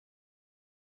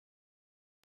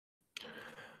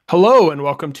Hello and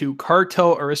welcome to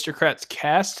Cartel Aristocrats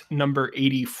cast number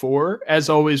 84. As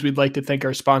always, we'd like to thank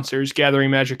our sponsors, Gathering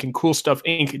Magic and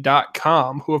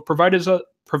CoolStuffInc.com, who have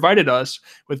provided us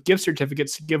with gift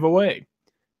certificates to give away.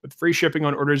 With free shipping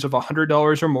on orders of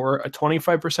 $100 or more, a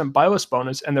 25% buy list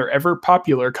bonus, and their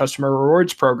ever-popular customer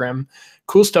rewards program,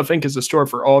 Cool Stuff Inc. is a store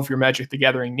for all of your Magic the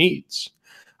Gathering needs.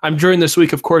 I'm joined this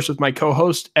week, of course, with my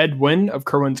co-host Ed Wynn of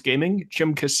Kerwin's Gaming,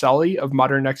 Jim Casali of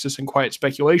Modern Nexus and Quiet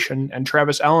Speculation, and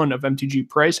Travis Allen of MTG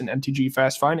Price and MTG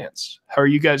Fast Finance. How are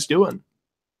you guys doing?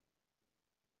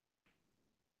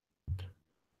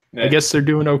 I guess they're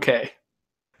doing okay.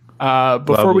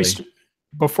 Before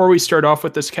we start off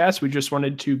with this cast, we just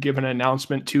wanted to give an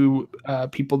announcement to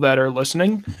people that are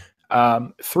listening.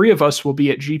 Three of us will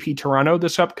be at GP Toronto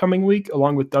this upcoming week,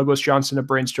 along with Douglas Johnson of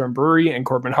Brainstorm Brewery and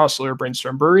Corbin Hustler of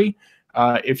Brainstorm Brewery.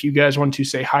 If you guys want to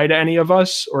say hi to any of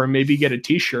us or maybe get a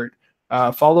t-shirt,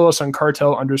 follow us on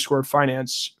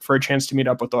cartel_finance for a chance to meet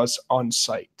up with us on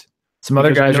site. Some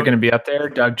other guys are going to be up there.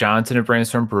 Doug Johnson of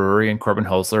Brainstorm Brewery and Corbin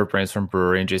Hustler of Brainstorm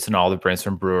Brewery and Jason All of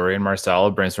Brainstorm Brewery and Marcel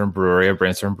of Brainstorm Brewery of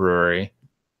Brainstorm Brewery.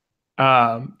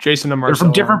 Jason and Marcel. They're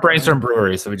from different Brainstorm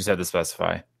breweries, so we just had to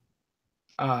specify.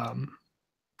 But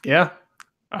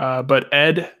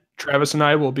Ed, Travis, and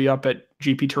I will be up at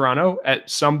GP Toronto. At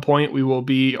some point, we will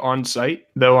be on site,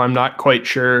 though I'm not quite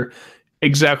sure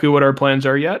exactly what our plans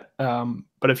are yet.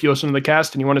 But if you listen to the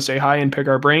cast and you want to say hi and pick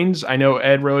our brains, I know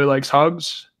Ed really likes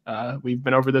hugs. We've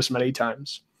been over this many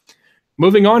times.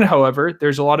 Moving on, however,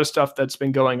 there's a lot of stuff that's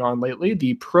been going on lately.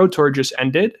 The Pro Tour just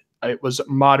ended. It was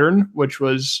Modern, which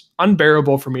was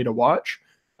unbearable for me to watch.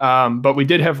 But we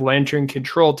did have Lantern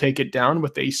Control take it down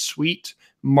with a sweet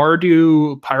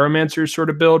Mardu Pyromancer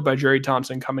sort of build by Jerry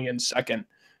Thompson coming in second.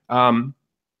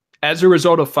 As a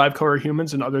result of 5-color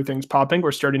humans and other things popping,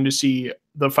 we're starting to see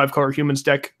the 5-color humans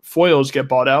deck foils get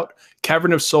bought out.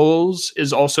 Cavern of Souls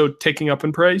is also ticking up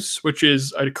in price, which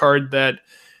is a card that,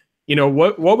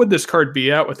 what would this card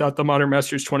be at without the Modern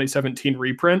Masters 2017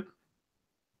 reprint?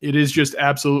 It is just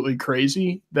absolutely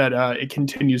crazy that it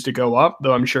continues to go up,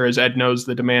 though I'm sure, as Ed knows,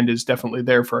 the demand is definitely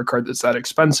there for a card that's that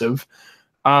expensive.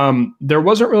 There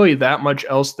wasn't really that much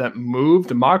else that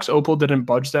moved. Mox Opal didn't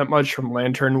budge that much from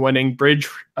Lantern winning. Bridge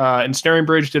and Snaring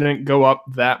Bridge didn't go up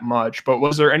that much. But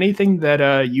was there anything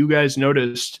that you guys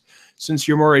noticed, since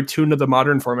you're more attuned to the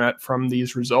Modern format, from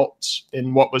these results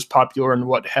in what was popular and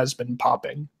what has been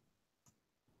popping?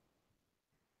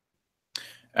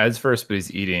 Ed's first, but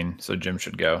he's eating, so Jim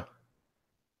should go.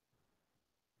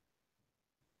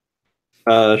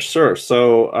 Sure.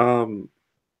 So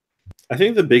I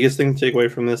think the biggest thing to take away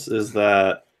from this is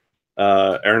that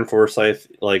Aaron Forsyth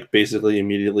basically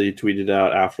immediately tweeted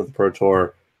out after the Pro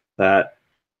Tour that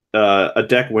a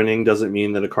deck winning doesn't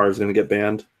mean that a card is going to get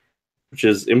banned, which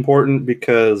is important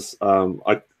because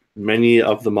many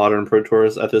of the modern Pro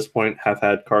Tours at this point have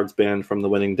had cards banned from the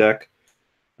winning deck.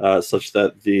 Such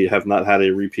that they have not had a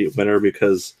repeat winner,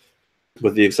 because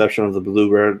with the exception of the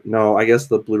blue-red, no, I guess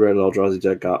the blue-red Eldrazi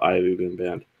deck got Ivy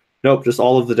banned. Nope, just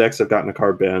all of the decks have gotten a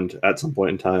card banned at some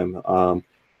point in time. A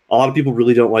lot of people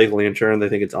really don't like Lantern. They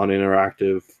think it's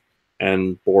uninteractive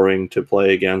and boring to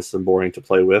play against and boring to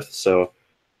play with. So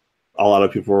a lot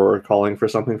of people are calling for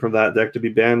something from that deck to be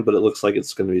banned, but it looks like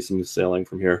it's going to be smooth sailing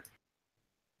from here.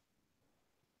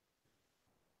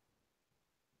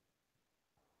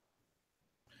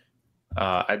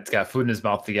 Ed's got food in his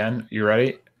mouth again. You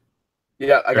ready?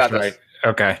 Yeah, I got this.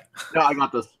 Okay. No, I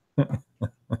got this.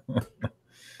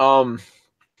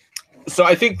 So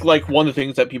I think one of the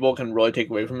things that people can really take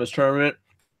away from this tournament,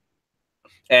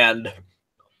 and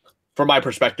from my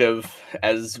perspective,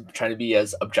 as trying to be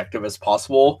as objective as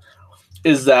possible,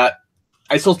 is that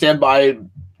I still stand by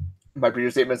my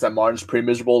previous statements that Modern's pretty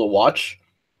miserable to watch,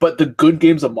 but the good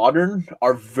games of Modern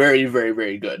are very, very,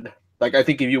 very good. I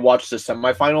think if you watch the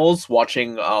semifinals,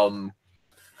 watching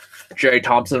Jerry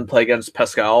Thompson play against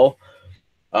Pascal,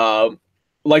 that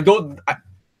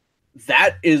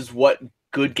is what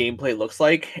good gameplay looks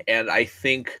like, and I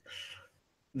think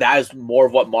that is more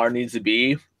of what Modern needs to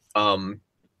be.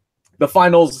 The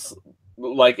finals,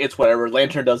 it's whatever.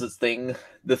 Lantern does its thing.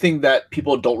 The thing that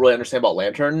people don't really understand about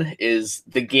Lantern is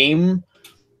the game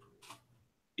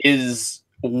is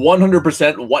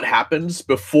 100% what happens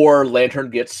before Lantern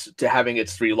gets to having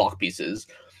its 3 lock pieces.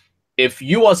 If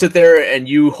you want to sit there and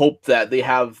you hope that they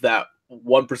have that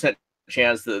 1%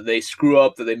 chance that they screw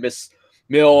up, that they miss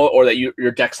mill, or that your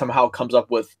deck somehow comes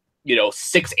up with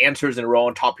 6 answers in a row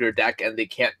on top of your deck and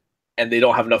they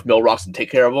don't have enough mill rocks to take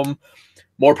care of them,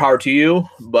 more power to you.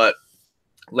 But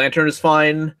Lantern is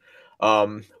fine.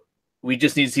 We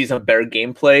just need to see some better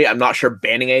gameplay. I'm not sure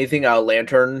banning anything out of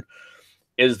Lantern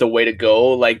is the way to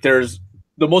go. There's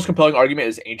the most compelling argument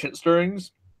is Ancient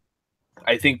Stirrings.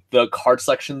 I think the card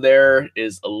selection there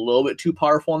is a little bit too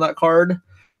powerful on that card.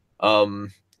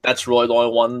 That's really the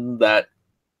only one that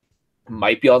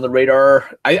might be on the radar.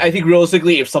 I think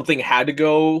realistically, if something had to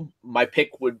go, my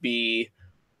pick would be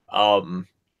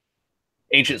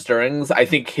Ancient Stirrings. I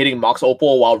think hitting Mox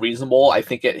Opal, while reasonable, I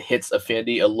think it hits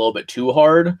Affinity a little bit too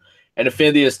hard. And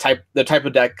Affinity is the type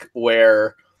of deck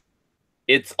where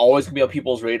it's always going to be on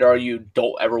people's radar. You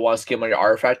don't ever want to skim on your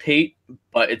artifact hate,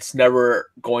 but it's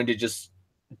never going to just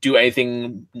do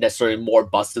anything necessarily more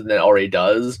busted than it already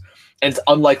does. And it's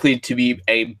unlikely to be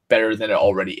any better than it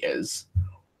already is.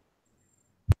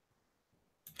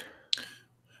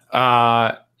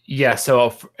 Yeah, so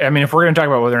if we're going to talk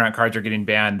about whether or not cards are getting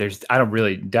banned,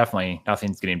 definitely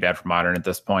nothing's getting banned for Modern at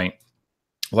this point.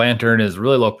 Lantern is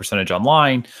really low percentage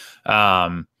online.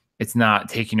 It's not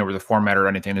taking over the format or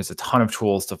anything. There's a ton of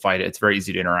tools to fight it. It's very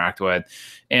easy to interact with.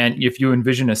 And if you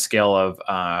envision a scale of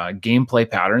gameplay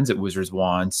patterns that Wizards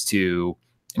wants to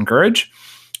encourage,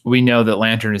 we know that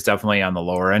Lantern is definitely on the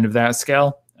lower end of that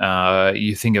scale.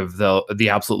 You think of the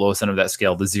absolute lowest end of that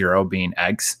scale, the 0 being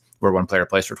eggs, where one player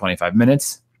plays for 25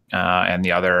 minutes. And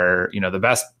the other,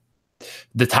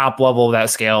 the top level of that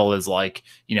scale is like,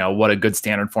 what a good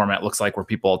standard format looks like, where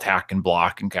people attack and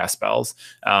block and cast spells.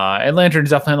 And Lantern is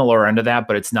definitely on the lower end of that,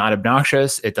 but it's not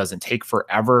obnoxious. It doesn't take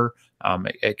forever.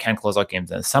 It can close out games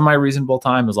in a semi-reasonable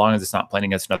time, as long as it's not playing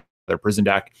against another prison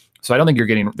deck. So I don't think you're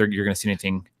going to see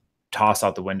anything tossed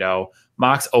out the window.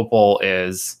 Mox Opal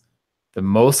is the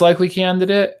most likely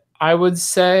candidate, I would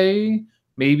say.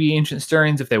 Maybe Ancient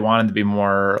Stirrings if they wanted to be a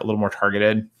little more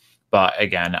targeted. But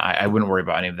again, I wouldn't worry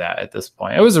about any of that at this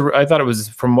point. I thought it was,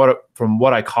 from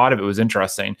what I caught of it, was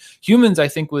interesting. Humans, I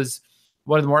think, was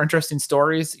one of the more interesting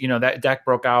stories. That deck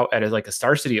broke out at a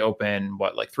Star City Open,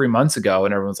 3 months ago,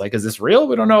 and everyone's like, "Is this real?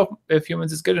 We don't know if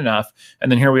Humans is good enough." And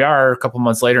then here we are, a couple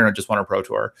months later, and it just won a Pro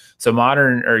Tour. So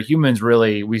Humans,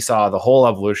 really, we saw the whole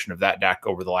evolution of that deck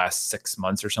over the last 6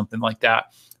 months or something like that.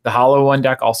 The Hollow One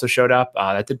deck also showed up.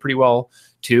 That did pretty well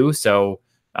too. So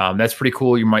that's pretty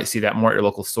cool. You might see that more at your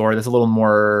local store. That's a little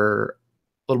more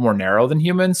narrow than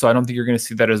Humans. So I don't think you're going to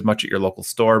see that as much at your local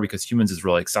store, because Humans is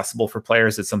really accessible for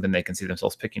players. It's something they can see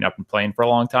themselves picking up and playing for a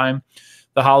long time.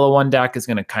 The Hollow One deck is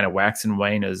going to kind of wax and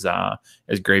wane as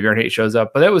Graveyard Hate shows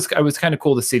up. But it was kind of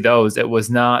cool to see those. It was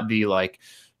not the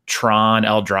Tron,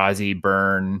 Eldrazi,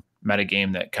 Burn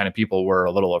metagame that kind of people were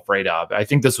a little afraid of. I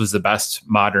think this was the best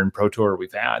Modern Pro Tour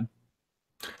we've had.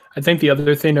 I think the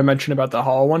other thing to mention about the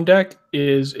Hollow One deck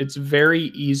is it's very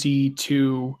easy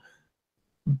to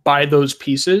buy those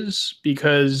pieces,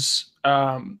 because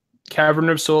Cavern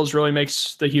of Souls really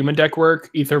makes the human deck work.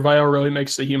 Ether Vial really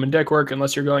makes the human deck work,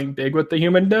 unless you're going big with the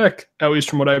human deck, at least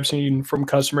from what I've seen from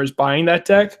customers buying that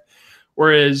deck.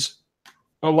 Whereas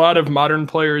a lot of Modern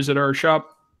players at our shop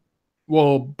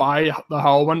will buy the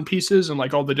Hollow One pieces and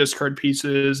all the discard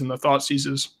pieces and the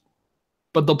Thoughtseizes,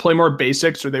 but they'll play more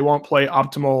basics, or they won't play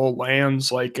optimal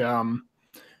lands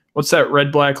what's that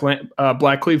red black land,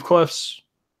 Blackcleave Cliffs?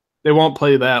 They won't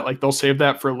play that. They'll save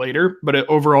that for later, but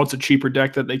overall it's a cheaper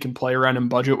deck that they can play around and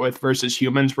budget with, versus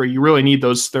Humans, where you really need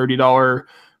those $30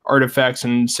 artifacts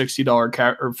and $60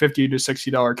 or $50 to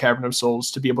 $60 Cavern of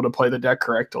Souls to be able to play the deck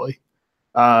correctly.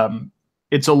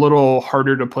 It's a little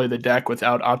harder to play the deck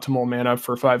without optimal mana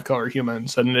for 5-color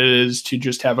Humans than it is to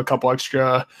just have a couple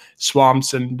extra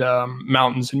swamps and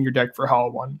mountains in your deck for Hollow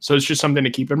One. So it's just something to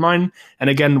keep in mind. And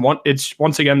again, that's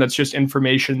just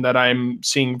information that I'm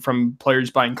seeing from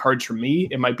players buying cards from me.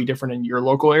 It might be different in your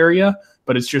local area,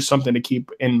 but it's just something to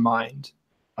keep in mind.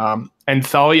 And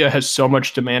Thalia has so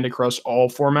much demand across all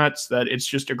formats that it's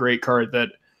just a great card that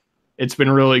it's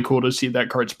been really cool to see that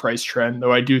card's price trend,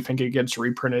 though I do think it gets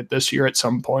reprinted this year at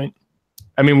some point.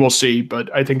 I mean, we'll see,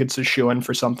 but I think it's a shoe-in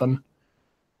for something.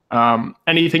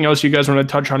 Anything else you guys want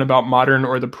to touch on about Modern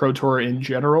or the Pro Tour in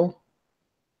general?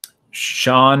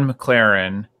 Sean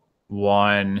McLaren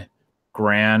won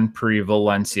Grand Prix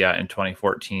Valencia in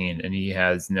 2014, and he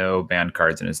has no banned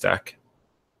cards in his deck.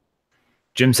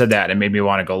 Jim said that and made me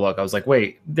want to go look. I was like,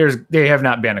 wait, they have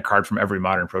not banned a card from every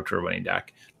Modern Pro Tour winning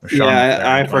deck.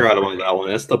 I forgot about that one.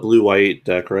 It's the blue-white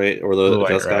deck, right? Or the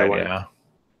Jeskai one. Yeah.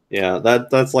 Yeah,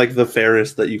 that's the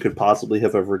fairest that you could possibly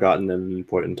have ever gotten at any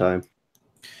point in time.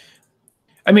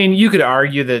 I mean, you could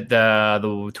argue that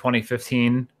the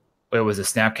 2015, it was a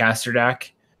Snapcaster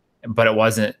deck, but it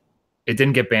wasn't. It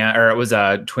didn't get banned, or it was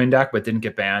a twin deck, but didn't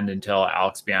get banned until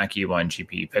Alex Bianchi won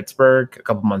GP Pittsburgh a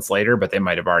couple months later. But they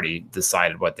might have already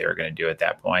decided what they were going to do at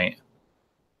that point.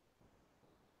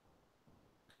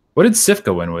 What did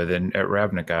Sifka win with at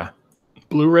Ravnica?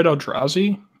 Blue Red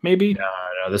Eldrazi, maybe?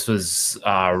 No, this was he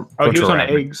was on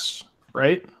Eggs.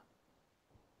 right?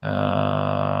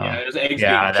 Yeah, it was eggs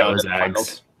yeah, being that shown was in the eggs.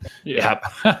 finals. Yeah.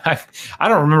 I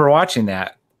don't remember watching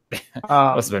that.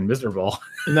 Must have been miserable.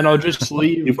 And then I'll just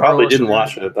leave. You probably our didn't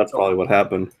listeners- watch it. That's probably what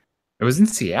happened. It was in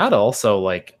Seattle, so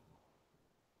like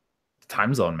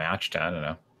time zone matched. I don't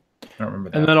know. I don't remember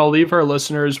that. And then I'll leave our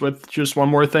listeners with just one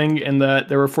more thing in that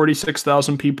there were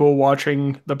 46,000 people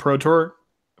watching the Pro Tour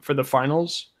for the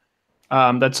finals.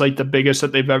 That's like the biggest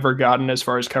that they've ever gotten as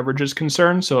far as coverage is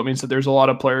concerned. So it means that there's a lot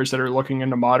of players that are looking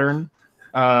into Modern.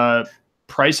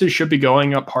 Prices should be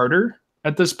going up harder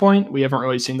at this point. We haven't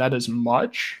really seen that as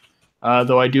much,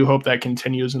 though I do hope that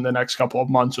continues in the next couple of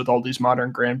months with all these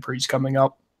Modern Grand Prix coming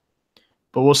up.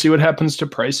 But we'll see what happens to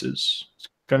prices. It's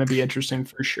going to be interesting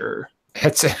for sure.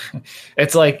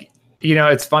 It's like, you know,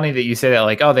 it's funny that you say that,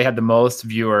 like, oh, they had the most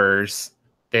viewers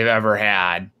they've ever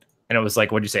had. And it was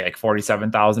like, what'd you say, like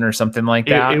 47,000 or something like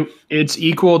that? It's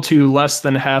equal to less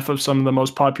than half of some of the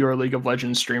most popular League of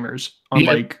Legends streamers on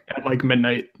at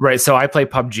midnight. Right. So I play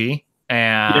PUBG,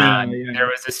 and there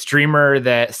was a streamer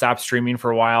that stopped streaming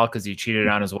for a while because he cheated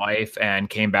on his wife and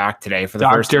came back today for the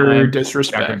first time. Dr.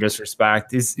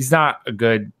 Disrespect. He's not a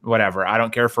good whatever. I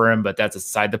don't care for him, but that's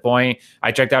aside the point.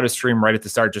 I checked out his stream right at the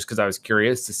start just because I was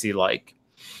curious to see, like,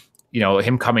 you know,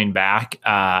 him coming back.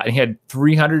 And he had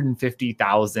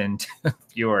 350,000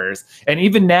 viewers. And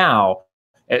even now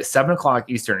at 7 o'clock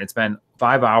Eastern, it's been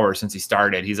 5 hours since he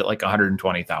started. He's at like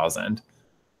 120,000.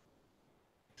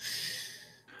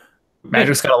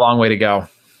 Magic's got a long way to go.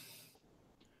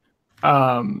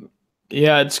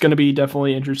 Yeah, it's going to be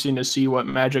definitely interesting to see what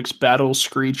Magic's Battle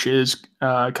Screech is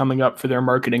coming up for their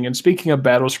marketing. And speaking of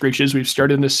Battle Screeches, we've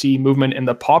started to see movement in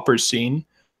the Pauper scene.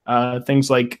 Things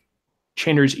like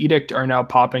Chainer's Edict are now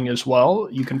popping as well.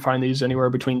 You can find these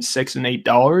anywhere between $6 and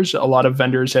 $8. A lot of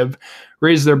vendors have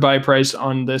raised their buy price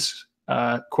on this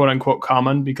quote unquote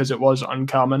common because it was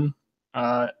uncommon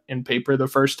in paper the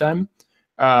first time.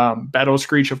 Battle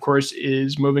Screech, of course,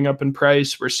 is moving up in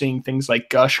price. We're seeing things like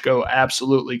Gush go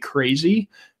absolutely crazy.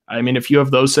 I mean, if you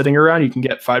have those sitting around, you can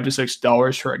get $5 to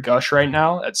 $6 for a Gush right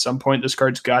now. At some point, this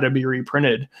card's got to be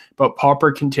reprinted. But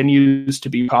Pauper continues to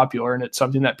be popular, and it's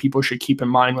something that people should keep in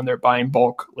mind when they're buying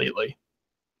bulk lately.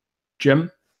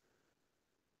 Jim?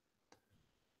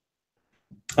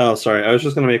 Oh, sorry. I was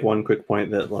just going to make one quick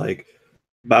point that, like,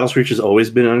 Battle Screech has always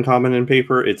been uncommon in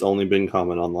paper. It's only been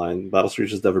common online. Battle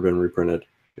Screech has never been reprinted.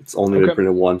 It's only been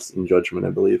printed once in Judgment, I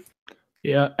believe.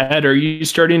 Yeah. Ed, are you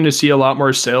starting to see a lot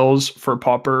more sales for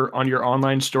Pauper on your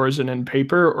online stores and in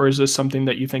paper, or is this something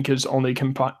that you think is only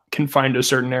confined to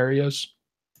certain areas?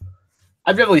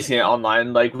 I've definitely seen it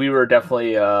online. Like, we were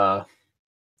definitely there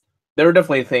were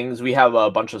definitely things. We have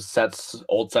a bunch of sets,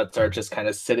 old sets are just kind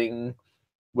of sitting.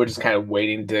 We're just kind of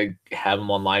waiting to have them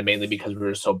online, mainly because we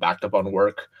were so backed up on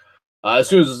work. As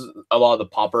soon as a lot of the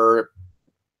Pauper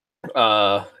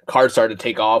cards started to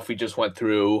take off, we just went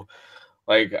through.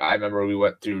 Like, I remember we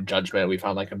went through Judgment. We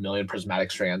found like 1 million prismatic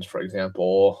strands, for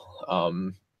example.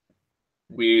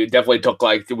 We definitely took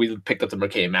we picked up the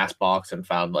Mercade Mass box and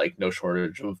found like no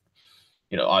shortage of,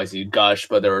 you know, obviously Gush,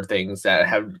 but there were things that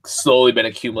have slowly been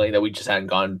accumulating that we just hadn't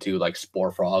gone to, like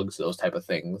Spore Frogs, those type of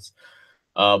things.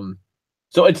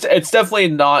 So it's definitely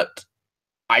not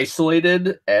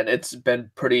isolated, and it's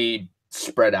been pretty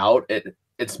spread out.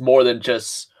 It's more than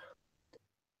just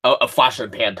a flash in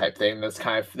the pan type thing. That's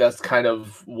kind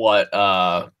of what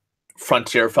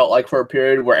Frontier felt like for a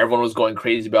period, where everyone was going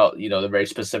crazy about, you know, the very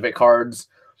specific cards,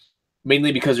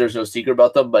 mainly because there's no secret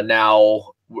about them. But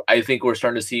now I think we're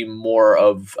starting to see more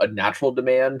of a natural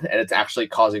demand, and it's actually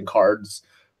causing cards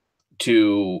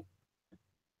to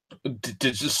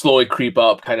just slowly creep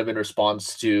up, kind of in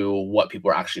response to what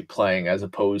people are actually playing, as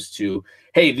opposed to,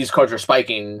 hey, these cards are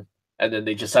spiking, and then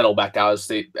they just settle back down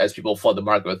as people flood the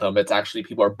market with them. It's actually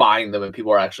people are buying them, and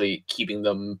people are actually keeping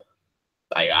them.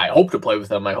 I hope to play with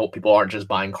them. I hope people aren't just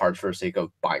buying cards for the sake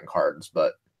of buying cards.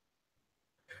 But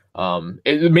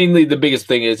mainly the biggest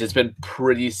thing is it's been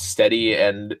pretty steady,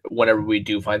 and whenever we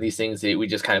do find these things, we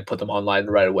just kind of put them online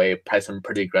right away, price them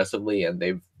pretty aggressively, and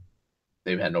they've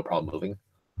had no problem moving.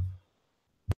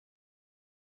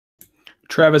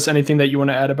 Travis, anything that you want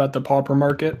to add about the Pauper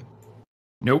market?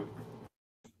 Nope.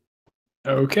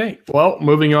 Okay, well,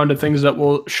 moving on to things that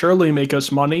will surely make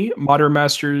us money. Modern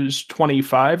Masters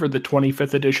 25, or the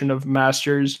 25th edition of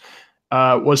Masters,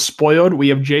 was spoiled. We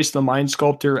have Jace the Mind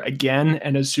Sculptor again,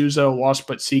 and Azusa Lost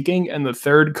But Seeking, and the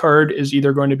third card is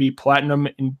either going to be Platinum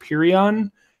Empyrean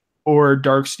or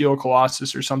Darksteel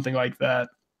Colossus or something like that.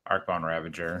 Arcbound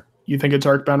Ravager. You think it's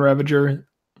Arcbound Ravager?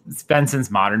 It's been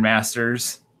since Modern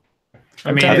Masters.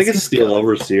 I mean, I think it's Steel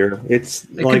Overseer. It's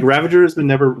like Ravager has been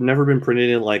never been printed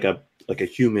in like a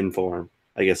human form.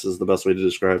 I guess is the best way to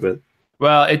describe it.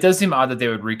 Well, it does seem odd that they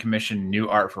would recommission new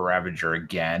art for Ravager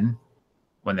again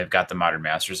when they've got the Modern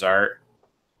Masters art.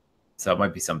 So it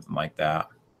might be something like that.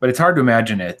 But it's hard to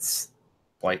imagine it's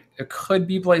like it could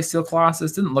be Blightsteel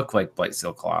Colossus. Didn't look like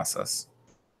Blightsteel Colossus.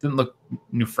 Didn't look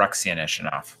New Phyrexian-ish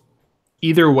enough.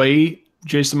 Either way,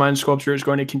 Jace the Mind Sculptor is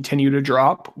going to continue to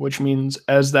drop, which means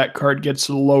as that card gets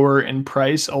lower in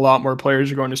price, a lot more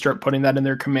players are going to start putting that in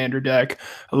their commander deck.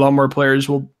 A lot more players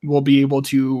will be able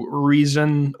to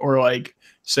reason or like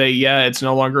say, yeah, it's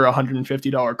no longer a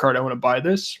 $150 card. I want to buy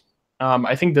this.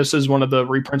 I think this is one of the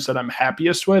reprints that I'm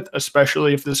happiest with,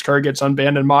 especially if this card gets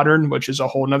unbanned in Modern, which is a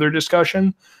whole nother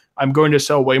discussion. I'm going to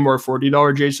sell way more $40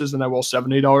 Jaces than I will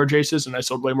 $70 Jaces, and I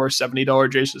sold way more $70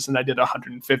 Jaces than I did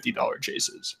 $150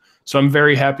 Jaces. So I'm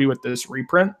very happy with this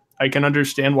reprint. I can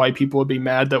understand why people would be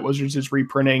mad that Wizards is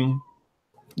reprinting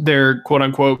their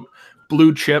quote-unquote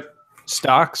blue chip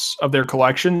stocks of their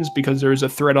collections, because there's a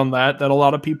thread on that a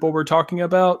lot of people were talking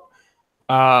about.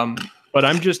 But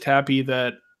I'm just happy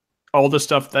that all the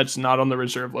stuff that's not on the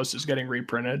reserve list is getting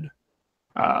reprinted.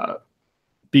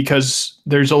 Because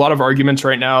there's a lot of arguments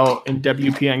right now in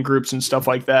WPN groups and stuff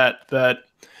like that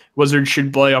Wizards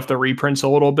should play off the reprints a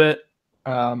little bit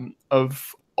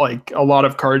of like a lot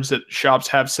of cards that shops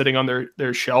have sitting on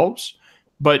their shelves.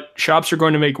 But shops are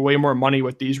going to make way more money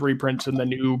with these reprints and the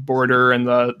new border and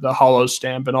the hollow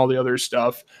stamp and all the other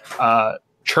stuff,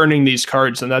 churning these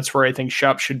cards. And that's where I think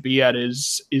shops should be at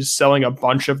is selling a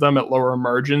bunch of them at lower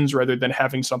margins rather than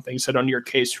having something sit on your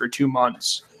case for 2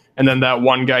 months. And then that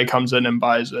one guy comes in and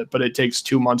buys it, but it takes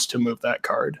 2 months to move that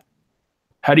card.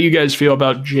 How do you guys feel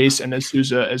about Jace and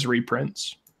Azusa as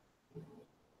reprints?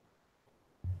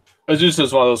 Azusa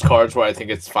is one of those cards where I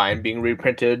think it's fine being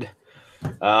reprinted.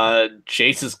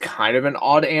 Jace is kind of an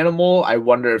odd animal. I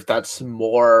wonder if that's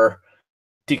more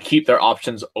to keep their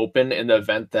options open in the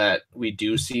event that we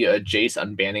do see a Jace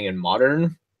unbanning in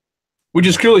Modern, which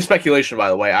is purely speculation, by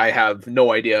the way. I have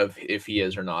no idea if he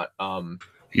is or not.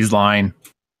 He's lying.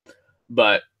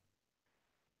 But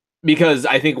because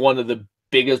I think one of the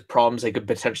biggest problems they could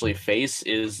potentially face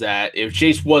is that if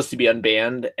Jace was to be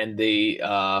unbanned and they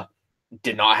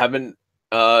did not have an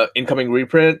incoming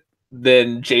reprint,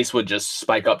 then Jace would just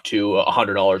spike up to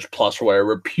 $100 plus or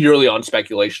whatever, purely on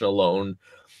speculation alone,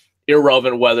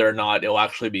 irrelevant whether or not it'll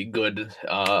actually be good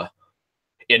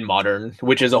in Modern,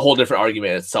 which is a whole different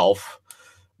argument itself.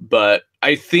 But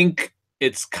I think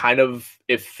it's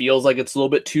it feels like it's a little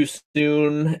bit too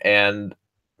soon, and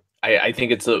I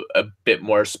think it's a bit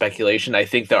more speculation. I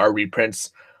think there are reprints,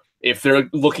 if they're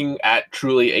looking at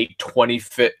truly a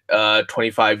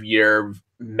 25-year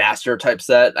master type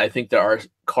set, I think there are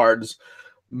cards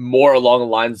more along the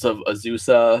lines of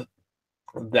Azusa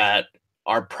that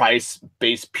are priced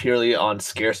based purely on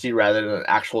scarcity rather than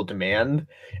actual demand.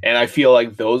 And I feel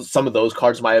like some of those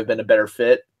cards might have been a better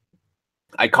fit.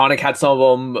 Iconic had some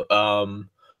of them.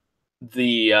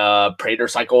 The Praetor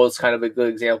Cycle is kind of a good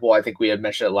example. I think we had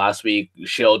mentioned it last week.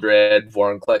 Shieldred,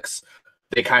 Vorinclex,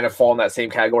 they kind of fall in that same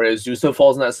category. Azusa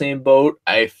falls in that same boat.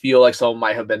 I feel like some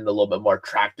might have been a little bit more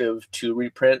attractive to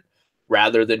reprint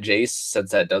rather than Jace,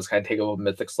 since that does kind of take up a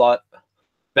mythic slot.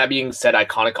 That being said,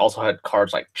 Iconic also had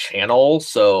cards like Channel,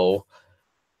 so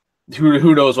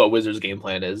who knows what Wizards' game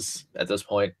plan is at this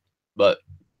point. But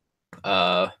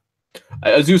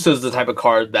Azusa is the type of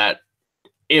card that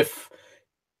if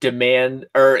demand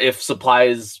or if supply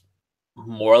is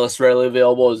more or less readily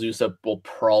available, Azusa will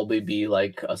probably be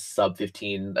like a sub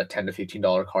 $10 to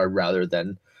 $15 card rather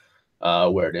than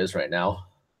where it is right now.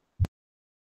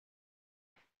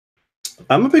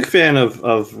 I'm a big fan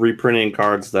of reprinting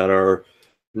cards that are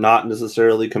not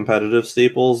necessarily competitive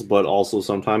staples, but also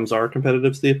sometimes are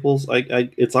competitive staples.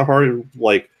 It's a hard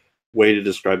way to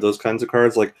describe those kinds of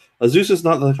cards. Like Azusa is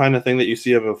not the kind of thing that you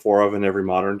see a 4 of in every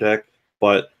Modern deck,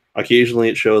 but occasionally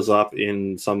it shows up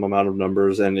in some amount of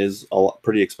numbers and is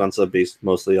pretty expensive based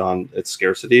mostly on its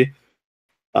scarcity.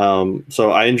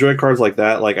 So I enjoy cards like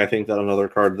that. Like I think that another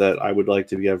card that I would like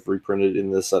to have reprinted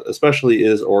in this set especially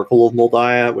is Oracle of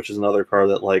Moldiah, which is another card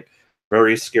that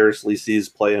very scarcely sees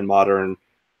play in Modern,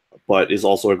 but is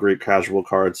also a great casual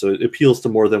card. So it appeals to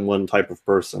more than one type of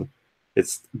person.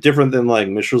 It's different than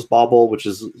Mishra's Bauble, which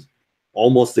is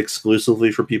almost exclusively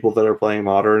for people that are playing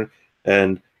Modern,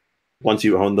 and once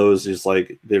you own those, is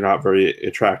they're not very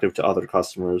attractive to other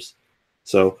customers.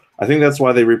 So I think that's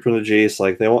why they reprinted Jace.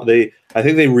 I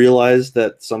think they realized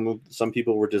that some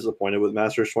people were disappointed with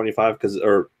Masters 25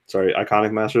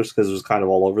 Iconic Masters, because it was kind of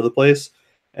all over the place.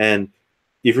 And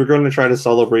if you're going to try to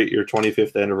celebrate your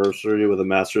 25th anniversary with a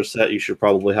Masters set, you should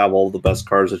probably have all the best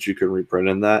cards that you can reprint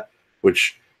in that,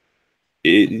 which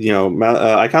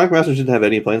Iconic Masters didn't have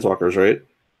any Planeswalkers, right?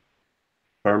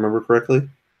 If I remember correctly.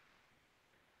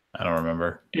 I don't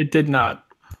remember. It did not.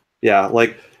 Yeah,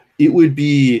 like it would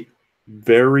be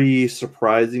very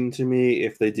surprising to me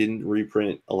if they didn't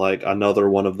reprint like another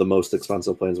one of the most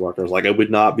expensive Planeswalkers. Like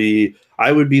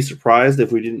I would be surprised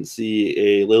if we didn't see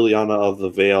a Liliana of the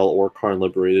Veil or Karn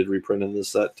Liberated reprint in this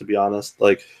set, to be honest.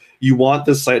 Like you want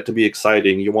this set to be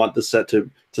exciting. You want the set to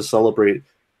celebrate,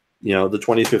 the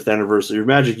 25th anniversary of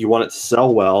Magic. You want it to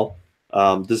sell well.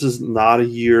 This is not a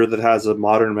year that has a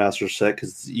modern master set because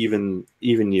it's even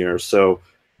year. So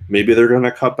maybe they're going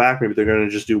to cut back. Maybe they're going to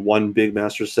just do one big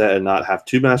master set and not have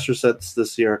two master sets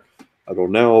this year. I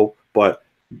don't know. But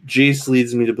Jace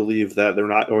leads me to believe that they're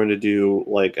not going to do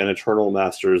like an Eternal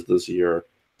Masters this year.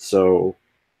 So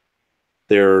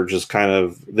they're just kind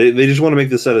of they just want to make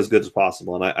this set as good as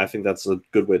possible. And I think that's a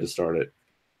good way to start it.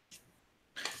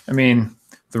 I mean,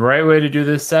 the right way to do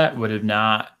this set would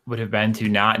have been to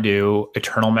not do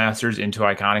Eternal Masters into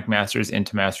Iconic Masters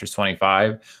into Masters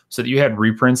 25, so that you had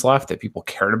reprints left that people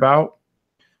cared about.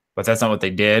 But that's not what they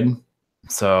did.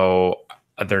 So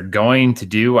they're going to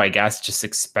do, I guess, just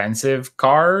expensive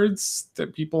cards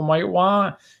that people might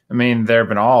want. I mean, they've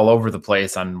been all over the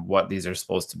place on what these are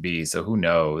supposed to be, so who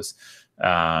knows?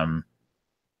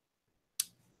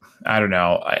 I don't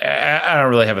know. I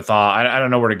don't really have a thought. I don't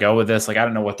know where to go with this. Like, I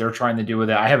don't know what they're trying to do with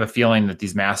it. I have a feeling that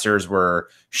these masters were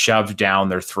shoved down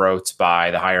their throats by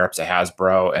the higher ups at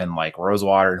Hasbro and like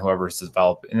Rosewater and whoever's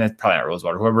developing, and that's probably not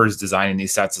Rosewater, whoever is designing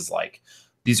these sets is like,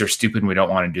 these are stupid and we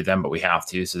don't want to do them, but we have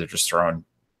to. So they're just throwing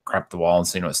crap at the wall and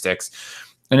seeing what sticks.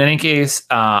 In any case,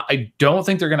 I don't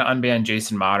think they're going to unban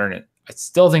Jason Modern. I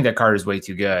still think that card is way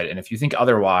too good. And if you think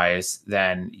otherwise,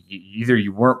 then either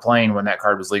you weren't playing when that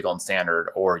card was legal and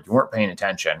standard, or you weren't paying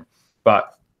attention.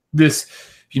 But this,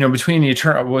 between the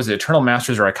Eternal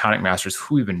Masters or Iconic Masters,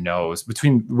 who even knows?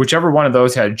 Between whichever one of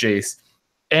those had Jace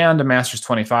and a Masters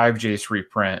 25 Jace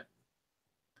reprint,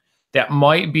 that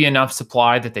might be enough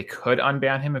supply that they could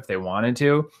unban him if they wanted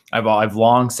to. I've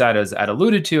long said, as Ed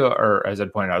alluded to, or as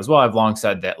Ed pointed out as well, I've long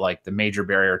said that like the major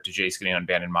barrier to Jace getting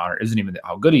unbanned in Modern isn't even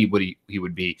how good he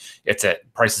would be. It's that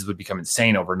prices would become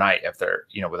insane overnight if they're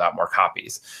without more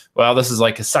copies. Well, this is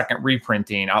like a second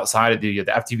reprinting outside of the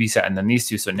FTB set, and then these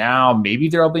two. So now maybe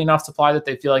there'll be enough supply that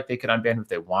they feel like they could unban him if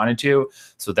they wanted to.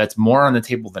 So that's more on the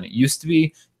table than it used to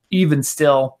be. Even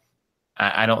still,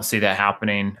 I don't see that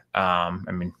happening. I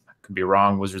mean, be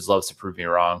wrong. Wizards loves to prove me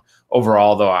wrong.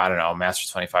 Overall, though, I don't know. Masters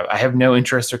 25. I have no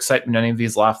interest or excitement in any of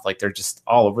these left. Like, they're just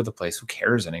all over the place. Who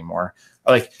cares anymore?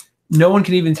 Like, no one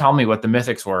can even tell me what the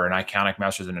mythics were in Iconic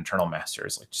Masters and Eternal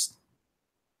Masters. Like, just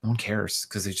no one cares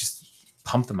because they just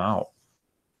pump them out.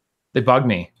 They bug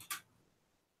me.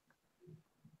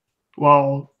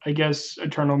 Well, I guess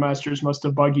Eternal Masters must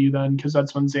have bugged you then, because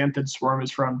that's when Xanthid Swarm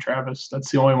is from, Travis.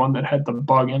 That's the only one that had the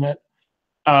bug in it.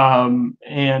 And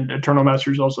Eternal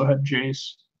Masters also had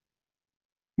Jace.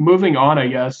 Moving on, I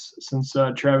guess, since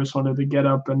Travis wanted to get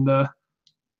up and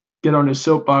get on his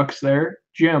soapbox there.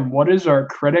 Jim, what is our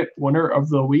credit winner of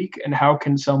the week, and how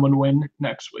can someone win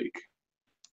next week?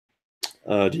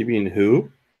 Do you mean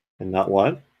who and not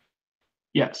what?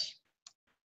 Yes.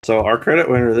 So our credit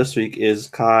winner this week is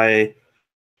Kai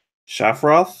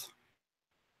Shafroth.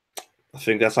 I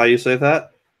think that's how you say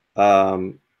that.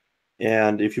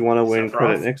 And if you want to win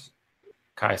credit next,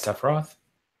 Kai Sephiroth?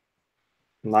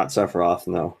 Not Sephiroth,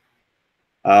 no.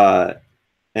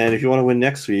 And if you want to win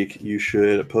next week, you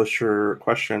should post your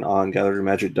question on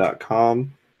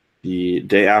gatheredmagic.com the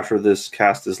day after this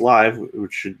cast is live,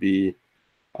 which should be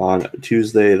on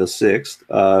Tuesday the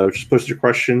 6th. Just post your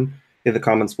question in the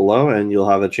comments below, and you'll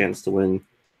have a chance to win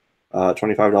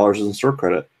 $25 in store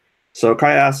credit. So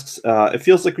Kai asks, it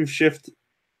feels like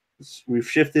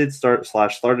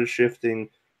started shifting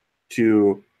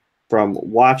from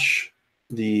watch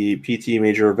the PT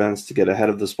major events to get ahead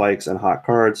of the spikes and hot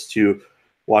cards to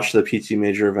watch the PT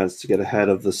major events to get ahead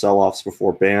of the sell-offs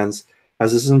before bans.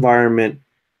 Has this environment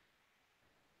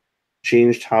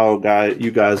changed how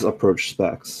you guys approach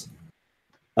specs?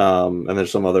 And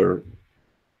there's some other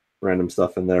random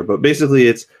stuff in there, but basically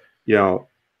it's,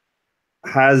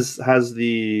 has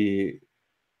the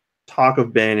talk of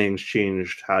bannings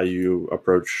changed how you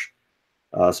approach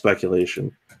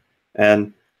speculation?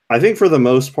 And I think for the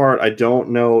most part, I don't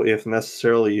know if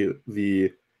necessarily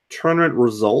the tournament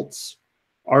results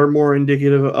are more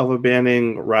indicative of a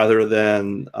banning rather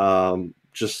than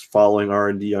just following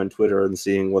R&D on Twitter and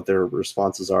seeing what their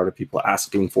responses are to people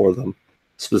asking for them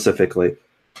specifically.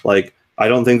 Like, I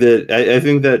think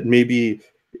that maybe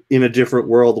in a different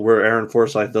world where Aaron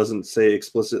Forsyth doesn't say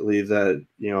explicitly that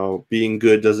being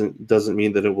good doesn't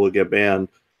mean that it will get banned,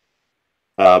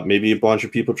 Maybe a bunch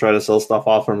of people try to sell stuff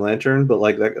off from Lantern, but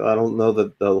like that, I don't know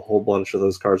that the whole bunch of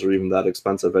those cards are even that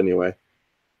expensive anyway.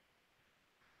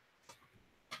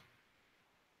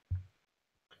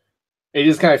 It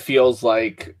just kind of feels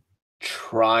like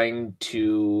trying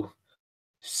to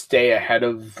stay ahead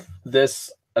of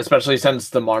this, especially since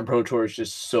the Modern Pro Tour is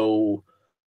just so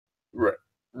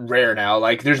rare now.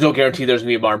 Like, there's no guarantee there's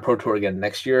gonna be a Modern Pro Tour again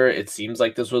next year. It seems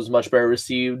like this was much better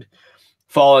received.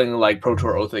 Following like Pro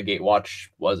Tour Oath of the Gatewatch,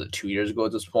 was it 2 years ago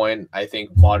at this point? I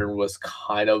think Modern was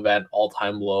kind of at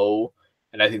all-time low,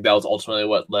 and I think that was ultimately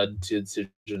what led to the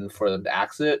decision for them to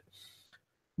axe it.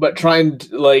 But trying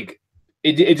to, like,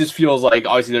 it just feels like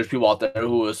obviously there's people out there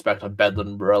who expect a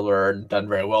Bedlam Brother and done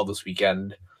very well this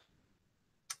weekend.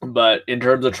 But in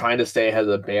terms of trying to stay ahead of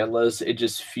the ban list, it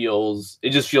just feels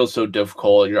so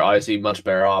difficult. You're obviously much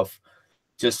better off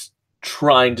just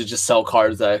trying to just sell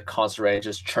cards that constant range,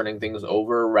 just churning things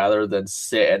over rather than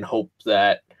sit and hope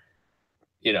that,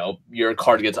 you know, your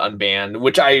card gets unbanned,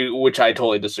 which I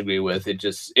totally disagree with. It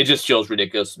just feels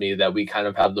ridiculous to me that we kind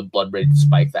of have the blood rate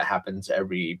spike that happens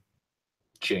every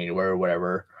January or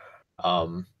whatever.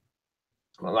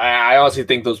 I honestly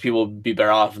think those people would be better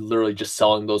off literally just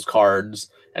selling those cards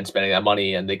and spending that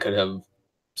money, and they could have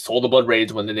sold the blood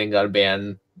raids when they didn't got a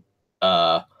ban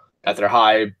at their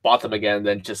high, bought them again,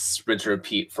 then just rinse and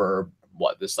repeat for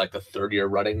what, this like the third year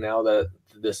running now that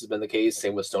this has been the case.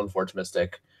 Same with Stoneforge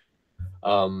Mystic.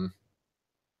 As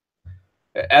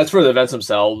for the events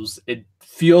themselves, it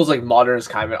feels like Modern is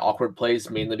kind of an awkward place,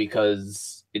 mainly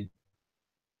because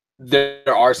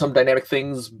there are some dynamic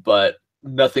things, but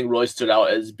nothing really stood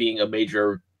out as being a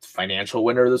major financial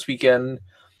winner this weekend,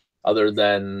 other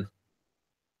than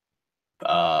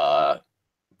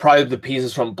probably the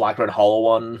pieces from Black Red Hollow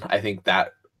one. I think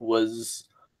that was,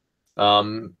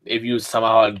 if you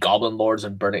somehow had Goblin Lords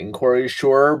and Burning Inquiry,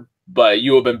 sure, but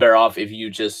you would have been better off if you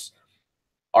just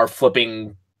are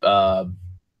flipping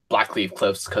Blackleaf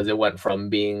Cliffs, because it went from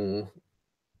being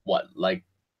what, like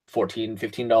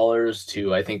 $14-15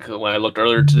 to, I think when I looked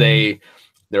earlier today,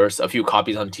 there was a few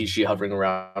copies on TC hovering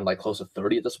around like close to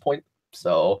 30 at this point.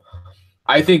 So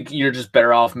I think you're just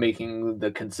better off making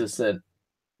the consistent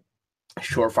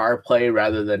surefire play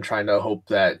rather than trying to hope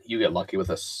that you get lucky with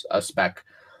a spec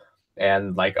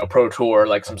and like a Pro Tour,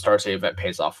 like some Star Save event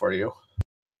pays off for you.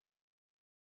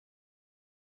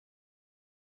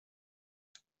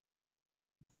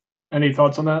 Any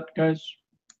thoughts on that, guys?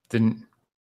 Didn't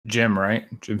Jim, right?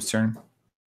 Jim's turn.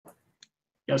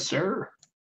 Yes, sir.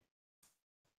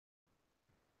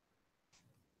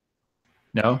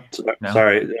 No? No?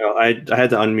 Sorry, I had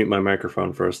to unmute my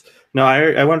microphone first. No,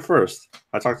 I went first.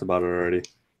 I talked about it already.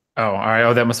 Oh, all right.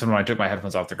 Oh, that must have been when I took my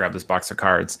headphones off to grab this box of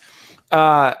cards.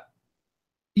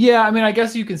 Yeah, I mean, I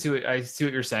guess you can see I see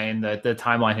what you're saying, that the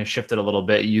timeline has shifted a little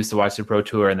bit. You used to watch the Pro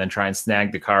Tour and then try and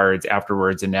snag the cards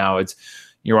afterwards, and now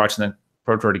you're watching the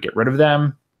Pro Tour to get rid of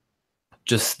them.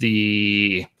 Just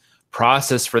the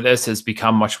process for this has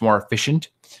become much more efficient,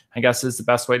 I guess is the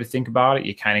best way to think about it.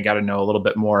 You kind of got to know a little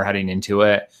bit more heading into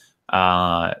it,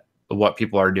 what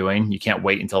people are doing. You can't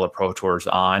wait until the Pro Tour's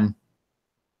on.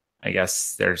 I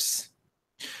guess there's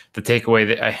the takeaway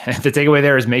the takeaway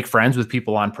there is make friends with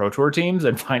people on Pro Tour teams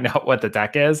and find out what the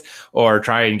deck is, or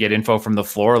try and get info from the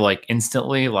floor like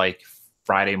instantly, like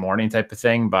Friday morning type of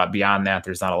thing. But beyond that,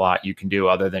 there's not a lot you can do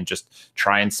other than just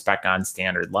try and spec on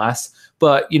standard less.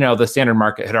 But, you know, the standard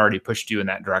market had already pushed you in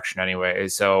that direction anyway.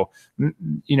 So,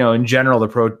 you know, in general,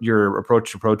 your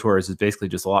approach to Pro Tours is basically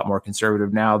just a lot more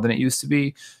conservative now than it used to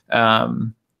be.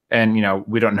 And, you know,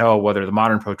 we don't know whether the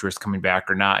Modern Pro Tour is coming back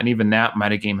or not. And even that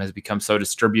metagame has become so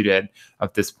distributed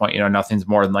at this point, you know, nothing's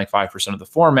more than like 5% of the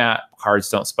format. Cards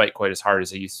don't spike quite as hard as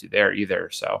they used to there either.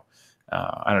 So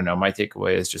I don't know. My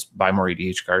takeaway is just buy more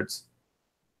EDH cards.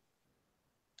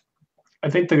 I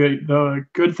think the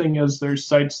good thing is there's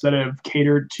sites that have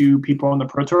catered to people on the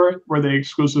Pro Tour where they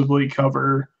exclusively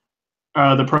cover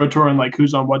the Pro Tour and like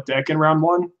who's on what deck in round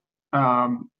one.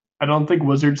 I don't think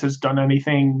Wizards has done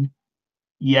anything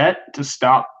yet to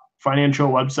stop financial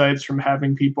websites from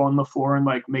having people on the floor and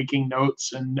like making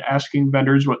notes and asking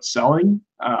vendors what's selling.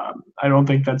 I don't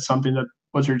think that's something that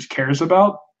Wizards cares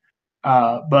about.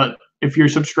 But if you're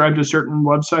subscribed to certain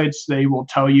websites, they will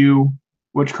tell you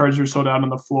which cards are sold out on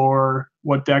the floor,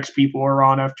 what decks people are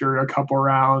on after a couple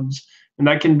rounds. And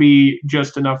that can be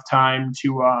just enough time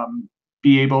to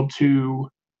be able to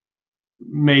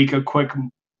make quick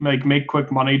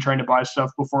money trying to buy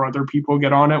stuff before other people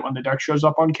get on it when the deck shows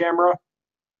up on camera.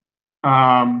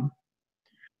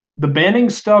 The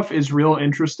banning stuff is real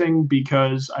interesting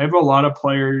because I have a lot of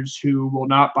players who will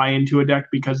not buy into a deck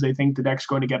because they think the deck's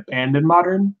going to get banned in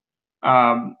Modern.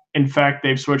 in fact,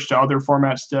 they've switched to other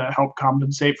formats to help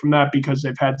compensate from that because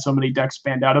they've had so many decks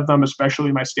banned out of them,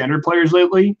 especially my standard players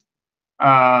lately.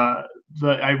 I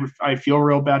feel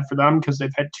real bad for them because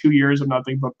they've had 2 years of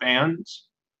nothing but bans,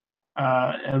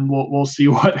 and we'll see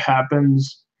what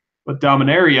happens with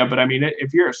Dominaria. But I mean,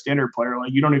 if you're a standard player,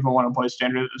 like you don't even want to play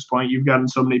standard at this point. You've gotten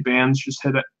so many bans. Just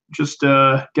hit it. Just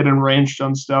get enraged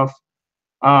on stuff.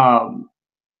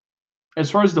 As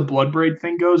far as the blood braid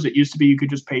thing goes, it used to be you could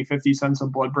just pay 50 cents on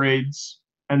blood braids,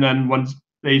 and then once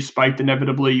they spiked,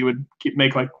 inevitably you would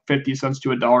make like 50 cents to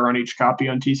 $1 on each copy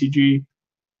on TCG.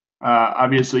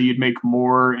 Obviously, you'd make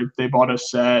more if they bought a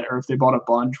set or if they bought a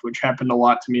bunch, which happened a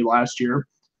lot to me last year.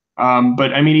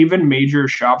 But I mean, even major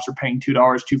shops are paying $2,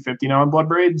 $2.50 now on blood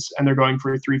braids, and they're going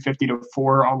for $3.50 to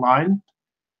 $4 online.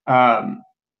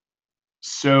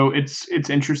 So it's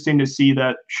interesting to see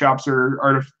that shops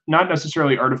are not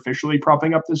necessarily artificially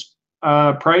propping up this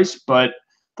price, but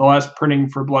the last printing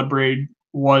for blood braid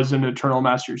was in Eternal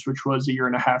Masters, which was a year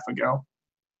and a half ago.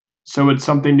 So it's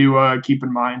something to keep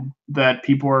in mind that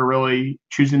people are really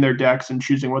choosing their decks and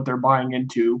choosing what they're buying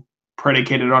into,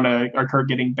 predicated on a card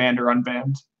getting banned or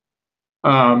unbanned.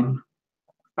 I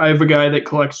have a guy that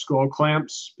collects skull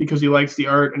clamps because he likes the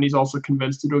art and he's also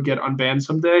convinced it'll get unbanned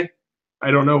someday. I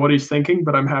don't know what he's thinking,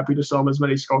 but I'm happy to sell him as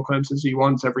many skull clamps as he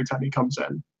wants every time he comes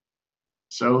in.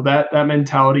 So that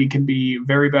mentality can be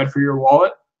very bad for your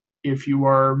wallet if you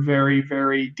are very,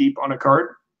 very deep on a card.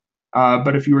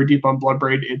 But if you were deep on blood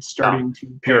braid, it's starting to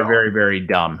pay You're off. very, very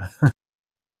dumb.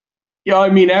 Yeah, I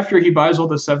mean, after he buys all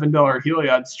the $7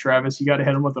 Heliods, Travis, you got to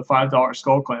hit him with the $5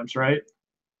 skull clamps, right?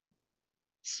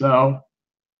 So,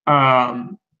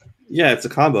 yeah, it's a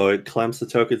combo. It clamps the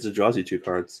tokens and draws you 2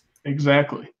 cards.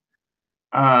 Exactly.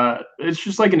 It's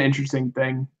just like an interesting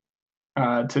thing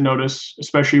to notice,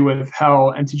 especially with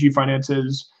how NTG finance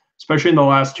is, especially in the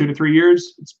last 2 to 3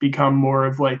 years. It's become more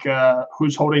of like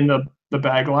who's holding the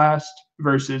bag last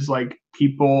versus like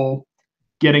people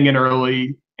getting in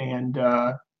early and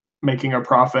making a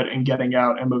profit and getting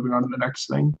out and moving on to the next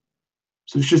thing.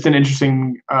 So it's just an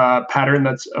interesting pattern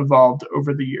that's evolved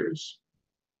over the years.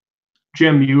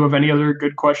 Jim, you have any other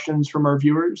good questions from our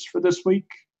viewers for this week?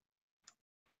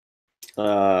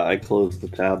 I closed the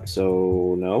tab,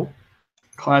 so no.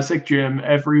 Classic Jim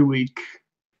every week.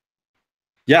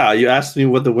 Yeah, you asked me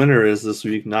what the winner is this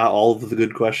week, not all of the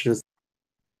good questions.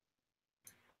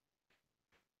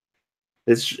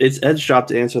 It's Ed's job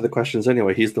to answer the questions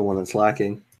anyway. He's the one that's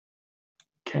lacking.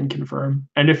 Can confirm.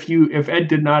 And if Ed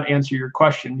did not answer your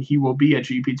question, he will be at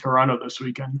GP Toronto this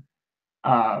weekend.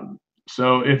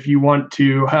 So if you want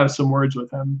to have some words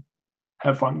with him,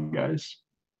 have fun, guys.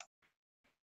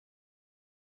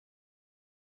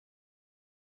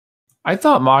 I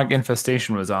thought Mog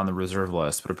Infestation was on the reserve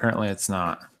list, but apparently it's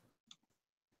not.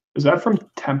 Is that from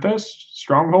Tempest?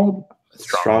 Stronghold?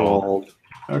 Stronghold.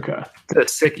 Okay.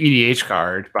 It's a sick EDH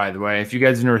card, by the way. If you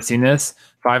guys have never seen this,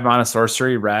 5 mana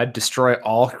sorcery, red, destroy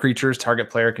all creatures target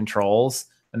player controls,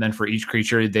 and then for each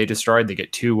creature they destroyed, they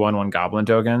get 2 1/1 goblin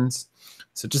tokens.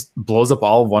 So it just blows up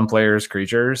all of one player's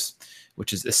creatures,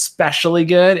 which is especially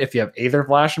good if you have Aether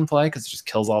Flash in play because it just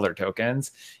kills all their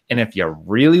tokens. And if you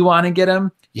really want to get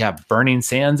them, you have Burning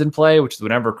Sands in play, which is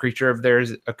whenever a creature of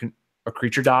theirs, a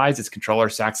creature dies, its controller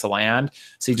sacks the land.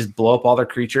 So you just blow up all their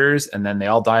creatures, and then they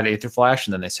all die to Aether Flash,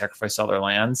 and then they sacrifice all their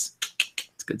lands.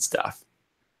 It's good stuff.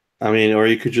 I mean, or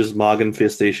you could just Mog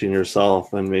Infestation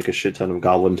yourself and make a shit ton of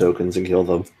goblin tokens and kill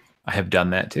them. I have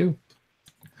done that too.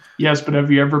 Yes, but have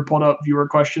you ever pulled up viewer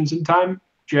questions in time?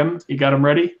 Jim, you got them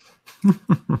ready?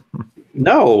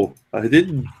 No, I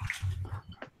didn't.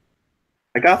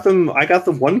 I got them. I got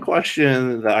the one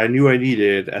question that I knew I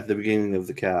needed at the beginning of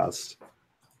the cast.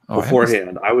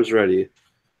 Beforehand, I was ready.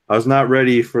 I was not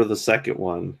ready for the second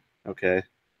one. Okay.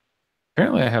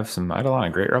 Apparently, I have some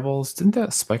Eidolon Great Rebels. Didn't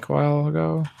that spike a while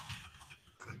ago?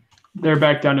 They're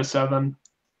back down to 7.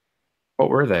 What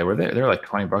were they? They were like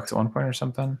 $20 at one point or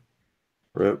something?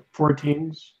 Rip.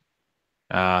 14s.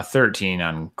 13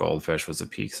 on Goldfish was a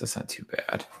peak, so that's not too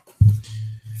bad.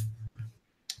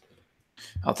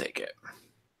 I'll take it.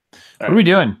 What are we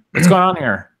doing? What's going on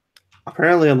here?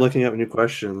 Apparently, I'm looking up new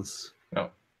questions. Oh,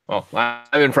 well,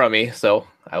 I'm in front of me, so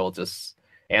I will just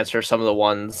answer some of the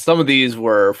ones. Some of these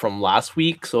were from last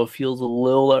week, so it feels a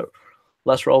little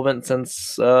less relevant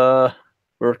since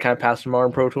we're kind of past the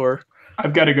Modern Pro Tour.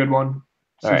 I've got a good one.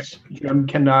 All right. Jim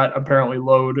cannot apparently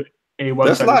load a website.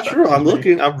 That's not true.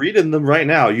 I'm reading them right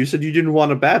now. You said you didn't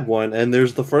want a bad one, and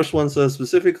there's the first one says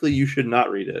specifically you should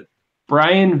not read it.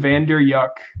 Brian Vander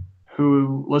Yuck,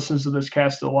 who listens to this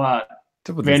cast a lot.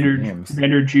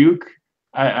 Vander Juke,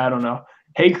 I don't know.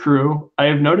 Hey crew, I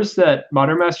have noticed that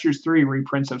Modern Masters 3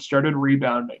 reprints have started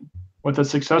rebounding. With a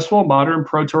successful Modern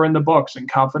Pro Tour in the books and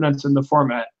confidence in the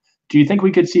format, do you think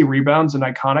we could see rebounds in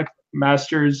iconic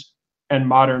Masters and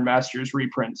Modern Masters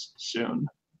reprints soon?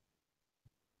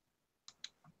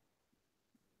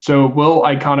 So will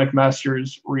iconic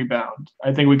Masters rebound?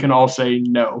 I think we can all say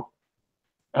no.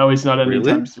 At least not anytime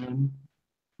Really? soon.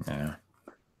 Yeah.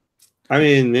 I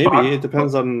mean, maybe Box- it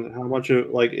depends on how much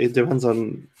it depends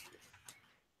on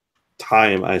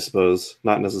time, I suppose,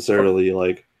 not necessarily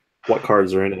like what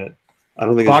cards are in it. I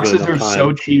don't think there's been Boxes enough are so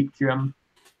time. cheap, Jim.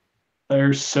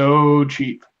 They're so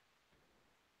cheap.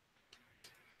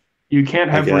 You can't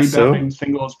I have guess so. rebounding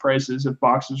singles prices if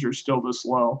boxes are still this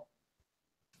low.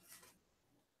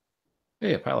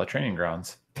 Hey, a pile of training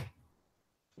grounds.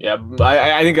 Yeah,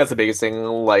 I think that's the biggest thing.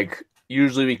 Like,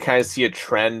 usually we kind of see a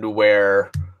trend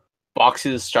where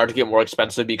boxes start to get more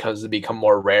expensive because they become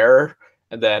more rare,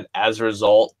 and then as a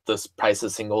result, the price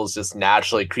of singles just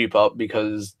naturally creep up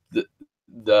because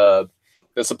the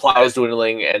supply is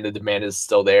dwindling and the demand is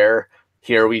still there.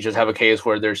 Here we just have a case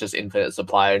where there's just infinite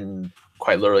supply and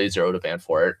quite literally zero demand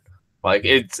for it. Like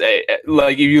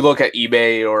like if you look at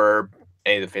eBay or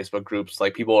any of the Facebook groups,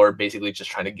 like people are basically just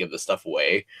trying to give this stuff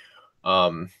away.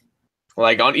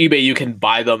 Like on eBay, you can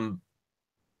buy them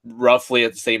roughly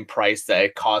at the same price that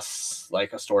it costs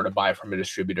like a store to buy from a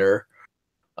distributor.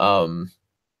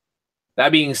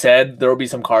 That being said, there will be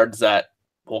some cards that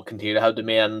will continue to have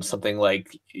demand. Something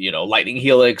like Lightning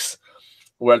Helix.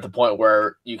 We're at the point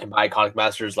where you can buy Iconic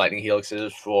Masters Lightning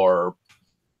Helixes for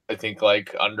I think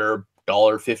like under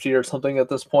 $1.50 or something at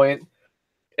this point.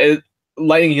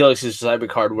 Lightning Helix is the type of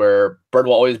card where Bird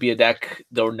will always be a deck.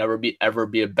 There will never ever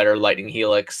be a better Lightning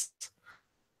Helix.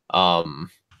 Like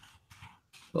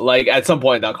at some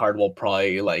point that card will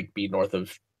probably like be north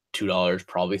of $2,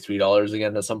 probably $3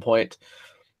 again at some point.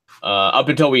 Up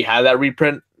until we had that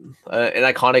reprint in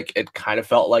Iconic, it kind of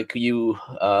felt like you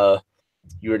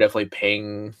were definitely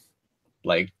paying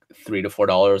like $3 to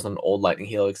 $4 on old Lightning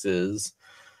Helixes.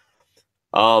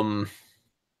 That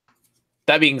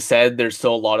being said, there's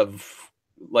still a lot of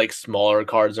like smaller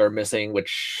cards are missing,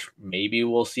 which maybe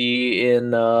we'll see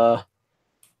in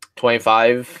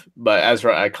 25. But as for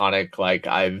Iconic, like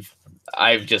I've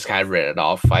just kind of written it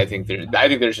off. I think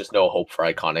there's just no hope for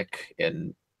Iconic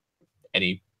in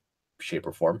any shape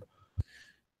or form.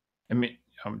 I mean,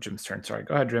 Jim's turn. Sorry,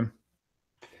 go ahead, Jim.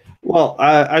 Well,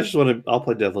 I just want to. I'll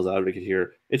play devil's advocate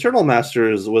here. Eternal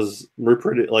Masters was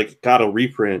reprinted, like got a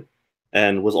reprint,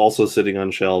 and was also sitting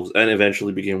on shelves, and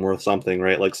eventually became worth something,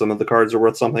 right? Like some of the cards are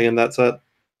worth something in that set.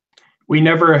 We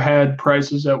never had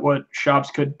prices at what shops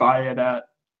could buy it at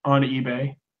on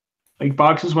eBay. Like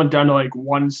boxes went down to like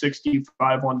 165,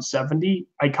 170.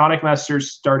 Iconic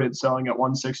Masters started selling at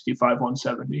 165,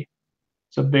 170.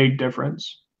 It's a big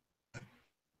difference.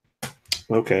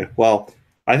 Okay, well,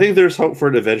 I think there's hope for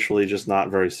it eventually, just not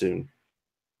very soon.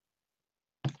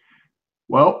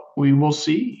 Well, we will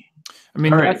see. I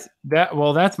mean, All that's that.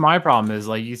 Well, that's my problem. Is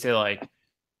like you say, like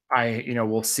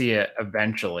we'll see it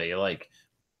eventually. Like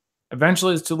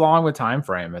eventually, is too long of a time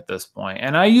frame at this point.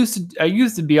 And I used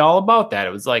to be all about that.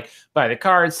 It was like buy the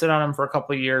cards, sit on them for a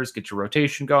couple of years, get your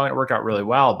rotation going. It worked out really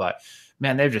well. But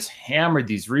man, they've just hammered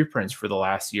these reprints for the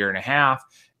last year and a half,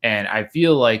 and I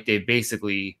feel like they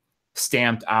basically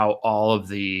stamped out all of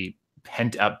the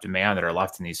pent up demand that are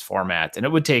left in these formats. And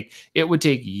it would take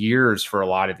years for a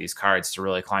lot of these cards to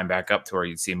really climb back up to where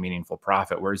you'd see a meaningful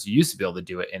profit, whereas you used to be able to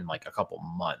do it in like a couple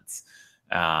months.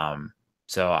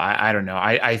 So I don't know.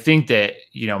 I think that,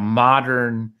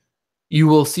 modern, you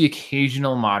will see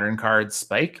occasional modern cards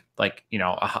spike, like,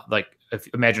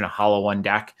 imagine a Hollow One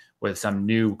deck with some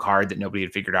new card that nobody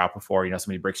had figured out before.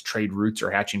 Somebody breaks Trade Routes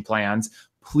or Hatching Plans.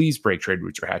 Please break Trade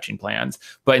Routes or Hatching Plans.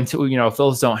 But until, if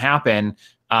those don't happen,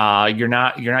 you're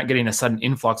not getting a sudden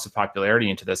influx of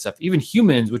popularity into this stuff. Even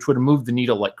Humans, which would have moved the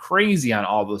needle like crazy on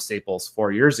all those staples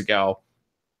 4 years ago,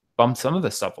 bumped some of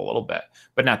this stuff a little bit,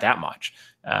 but not that much.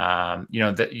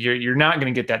 That you're not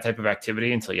going to get that type of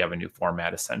activity until you have a new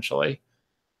format, essentially.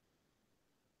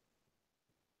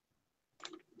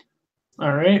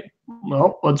 All right.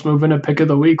 Well, let's move into pick of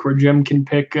the week where Jim can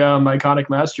pick Iconic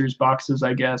Masters boxes,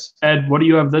 I guess. Ed, what do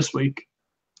you have this week?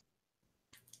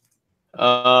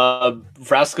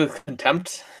 Vraska's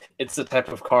Contempt. It's the type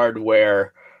of card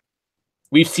where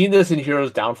we've seen this in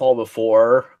Heroes Downfall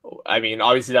before. I mean,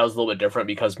 obviously that was a little bit different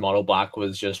because Mono Black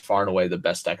was just far and away the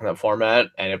best deck in that format,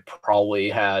 and it probably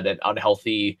had an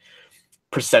unhealthy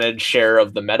percentage share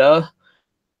of the meta.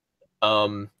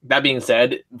 That being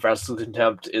said, Vraska's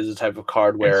Contempt is a type of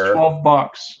card where it's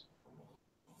 $12.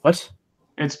 What?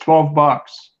 It's $12.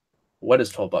 What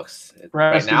is $12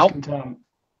 right Vraska's now? Contempt.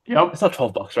 Yep, It's not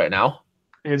 $12 right now.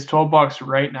 it's $12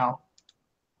 right now.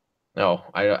 No,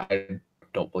 I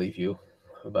don't believe you.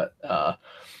 But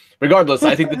regardless,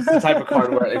 I think this is the type of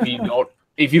card where if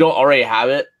you don't already have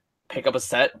it, pick up a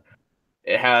set.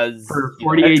 It has For At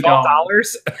 $48.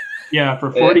 $12? Yeah, for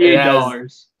It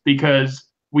 $48 because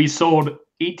we sold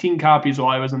 18 copies while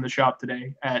I was in the shop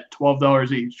today at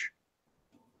 $12 each.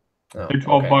 Oh, They're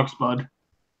 $12, bud.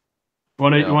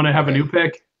 Want to have a new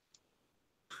pick?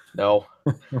 No.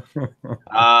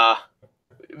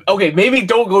 Okay, maybe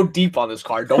don't go deep on this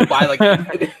card. Don't buy like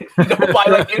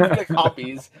infinite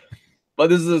copies. But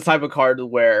this is the type of card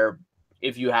where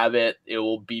if you have it, it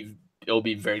will be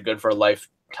very good for a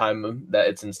lifetime that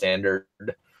it's in standard.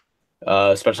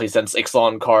 Especially since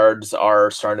Ixalan cards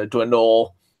are starting to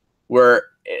dwindle. We're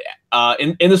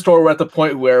in the store, we're at the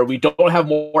point where we don't have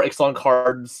more Ixalan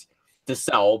cards to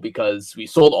sell because we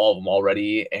sold all of them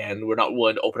already, and we're not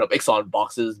willing to open up Ixalan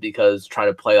boxes because trying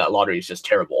to play that lottery is just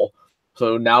terrible.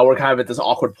 So now we're kind of at this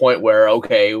awkward point where,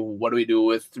 okay, what do we do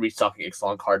with restocking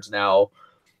Ixalan cards now?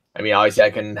 I mean, obviously I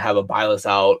can have a buy list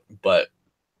out, but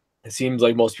it seems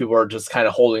like most people are just kind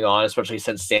of holding on, especially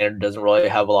since Standard doesn't really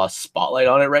have a lot of spotlight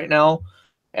on it right now,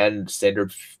 and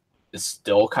Standard is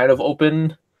still kind of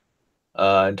open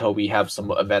until we have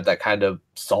some event that kind of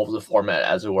solves the format,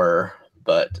 as it were.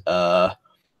 But I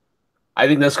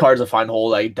think this card's a fine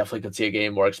hold. I definitely could see it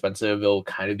getting more expensive. It'll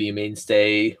kind of be a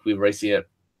mainstay. We've already seen it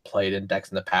played in decks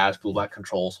in the past, Blue Black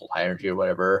Control, Soul High Energy, or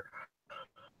whatever.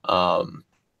 And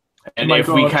if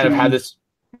we kind of had this,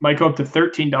 might go up to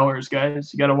 $13,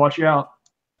 guys. You got to watch out.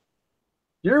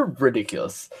 You're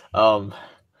ridiculous.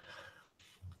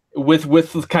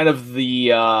 With kind of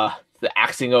the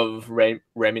axing of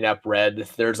Raminap Red,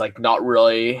 there's like not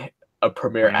really a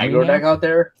premier aggro deck out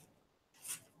there.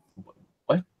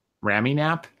 What?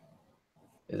 Raminap?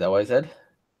 Is that what I said?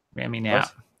 Raminap.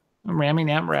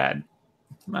 Raminap Red.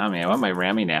 Mommy, I want my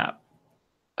Raminap.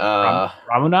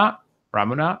 Ramunap?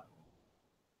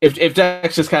 If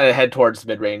decks just kind of head towards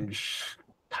mid-range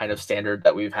kind of standard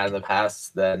that we've had in the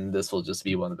past, then this will just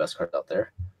be one of the best cards out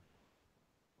there.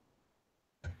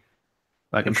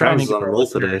 Like I'm trying to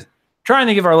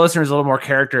give our listeners a little more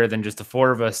character than just the four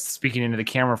of us speaking into the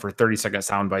camera for 30-second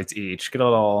sound bites each. Get a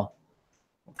little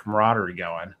camaraderie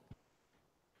going.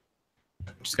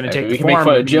 Just going to take the form. Make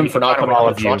fun of Jim for not coming all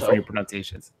out of of you Toronto for your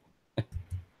pronunciations.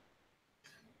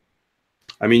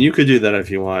 I mean, you could do that if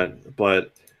you want,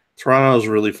 but Toronto is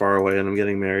really far away, and I'm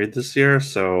getting married this year,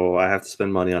 so I have to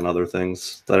spend money on other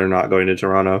things that are not going to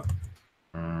Toronto.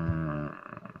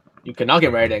 You cannot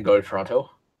get married and go to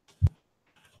Toronto.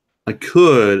 I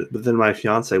could, but then my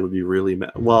fiance would be really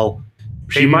mad. Well,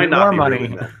 she might not be money.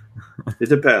 really mad. It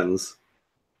depends.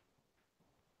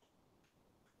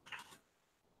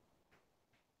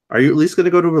 Are you at least going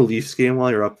to go to a Leafs game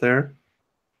while you're up there?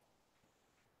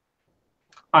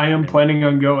 I am planning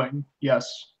on going.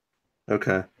 Yes.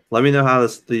 Okay. Let me know how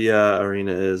the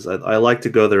arena is. I like to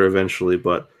go there eventually,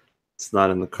 but it's not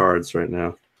in the cards right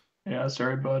now. Yeah,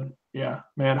 sorry, bud. Yeah,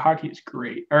 man, hockey is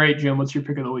great. All right, Jim, what's your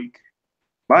pick of the week?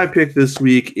 My pick this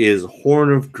week is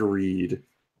Horn of Greed.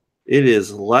 It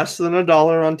is less than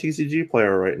 $1 on TCG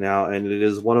Player right now, and it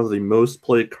is one of the most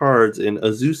played cards in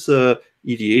Azusa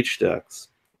EDH decks.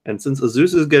 And since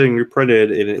Azusa is getting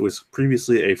reprinted, and it was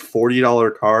previously a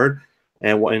 $40 card,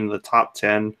 and in the top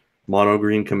 10 mono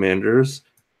green commanders,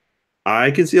 I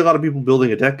can see a lot of people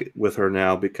building a deck with her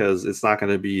now because it's not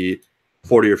going to be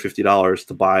 $40 or $50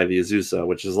 to buy the Azusa,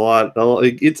 which is a lot.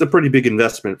 It's a pretty big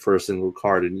investment for a single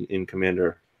card in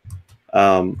Commander.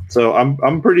 So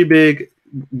I'm pretty big.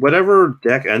 Whatever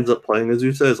deck ends up playing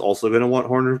Azusa is also going to want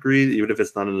Horn of Greed, even if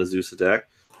it's not an Azusa deck.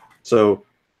 So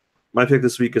my pick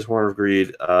this week is Horn of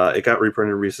Greed. It got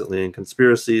reprinted recently in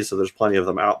Conspiracy, so there's plenty of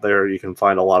them out there. You can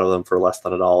find a lot of them for less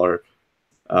than $1.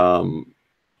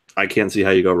 I can't see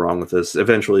how you go wrong with this.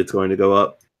 Eventually, it's going to go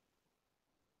up.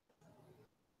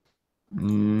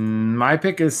 My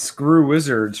pick is Screw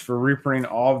Wizards for reprinting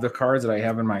all of the cards that I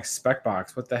have in my spec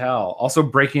box. What the hell? Also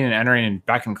breaking and entering in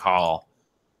Beck and Call.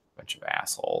 Bunch of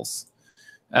assholes.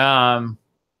 I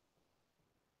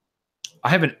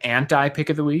have an anti-pick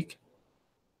of the week.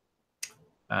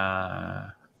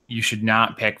 You should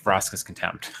not pick Vraska's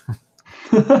Contempt.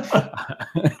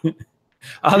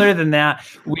 Other than that,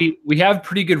 we have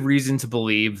pretty good reason to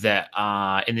believe that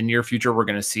in the near future we're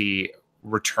going to see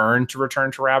return to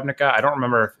Ravnica. I don't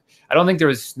remember. I don't think there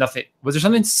was nothing. Was there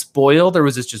something spoiled, or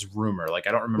was this just rumor? Like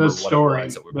I don't remember the story.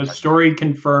 What it was the story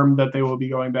confirmed that they will be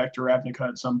going back to Ravnica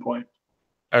at some point.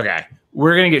 Okay.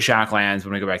 We're going to get Shocklands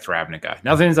when we go back to Ravnica.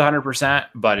 Nothing's 100%,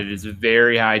 but it is a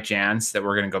very high chance that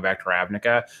we're going to go back to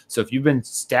Ravnica. So if you've been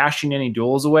stashing any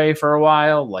duels away for a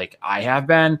while, like I have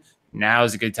been, now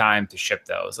is a good time to ship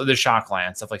those. So the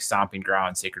Shocklands, stuff like Stomping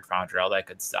Ground, Sacred Foundry, all that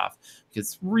good stuff. Because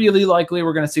it's really likely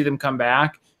we're going to see them come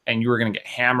back, and you are going to get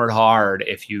hammered hard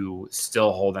if you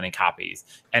still hold any copies.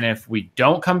 And if we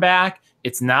don't come back,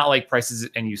 it's not like prices,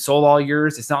 and you sold all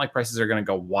yours, it's not like prices are going to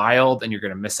go wild and you're going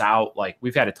to miss out. Like,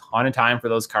 we've had a ton of time for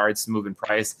those cards to move in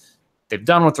price. They've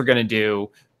done what they're going to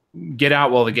do. Get out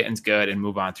while the getting's good and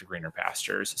move on to greener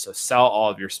pastures. So sell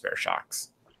all of your spare shocks.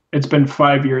 It's been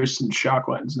 5 years since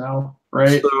Shocklands now,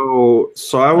 right?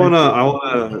 So I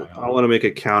wanna make a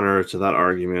counter to that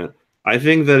argument. I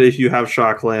think that if you have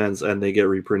Shocklands and they get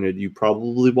reprinted, you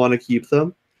probably want to keep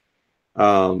them.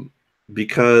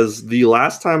 Because the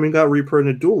last time we got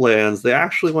reprinted dual lands, they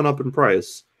actually went up in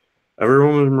price.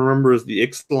 Everyone remembers the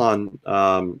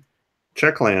Ixalan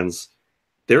check lands.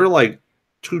 They were like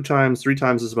 2 times, 3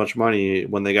 times as much money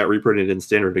when they got reprinted in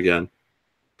standard again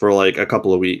for like a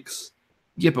couple of weeks.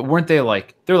 Yeah, but weren't they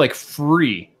like, they're like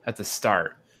free at the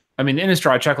start? I mean, the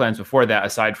Innistrad checklands before that,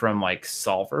 aside from like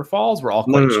Sulphur Falls, were all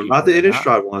quite cheap. Not the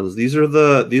Innistrad ones. These are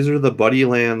the buddy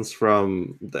lands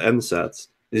from the M sets.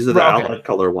 These are the outlet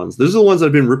color ones. These are the ones that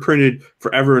have been reprinted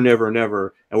forever and ever and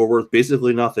ever, and were worth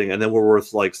basically nothing, and then were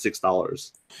worth like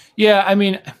 $6. Yeah, I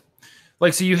mean,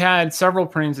 like, so you had several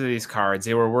printings of these cards.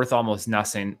 They were worth almost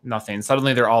nothing.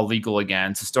 Suddenly they're all legal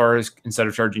again. So stores, instead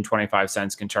of charging 25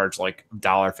 cents, can charge like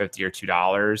 $1.50 or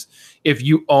 $2. If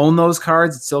you own those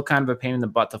cards, it's still kind of a pain in the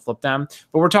butt to flip them.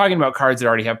 But we're talking about cards that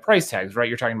already have price tags, right?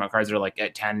 You're talking about cards that are like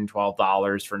at $10,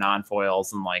 $12 for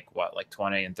non-foils and like what, like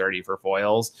 20 and 30 for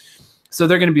foils. So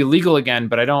they're going to be legal again,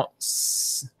 but I don't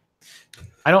see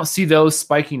those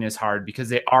spiking as hard because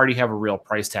they already have a real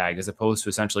price tag as opposed to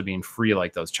essentially being free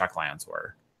like those check lands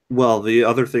were. Well, the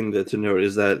other thing to note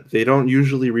is that they don't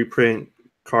usually reprint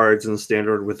cards in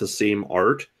standard with the same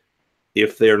art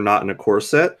if they're not in a core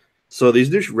set. So these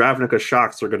new Ravnica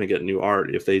Shocks are going to get new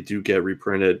art if they do get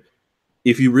reprinted.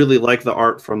 If you really like the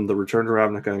art from the Return to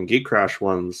Ravnica and Gatecrash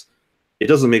ones, it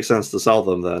doesn't make sense to sell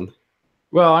them then.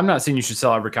 Well, I'm not saying you should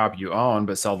sell every copy you own,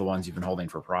 but sell the ones you've been holding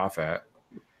for profit.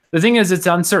 The thing is, it's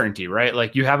uncertainty, right?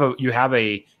 Like you have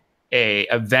a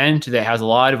event that has a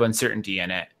lot of uncertainty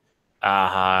in it.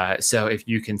 So if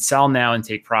you can sell now and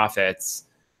take profits,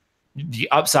 the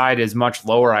upside is much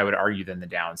lower, I would argue, than the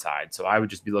downside. So I would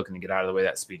just be looking to get out of the way of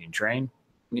that speeding train.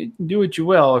 You do what you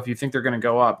will. If you think they're going to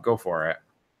go up, go for it.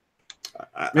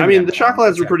 I mean, the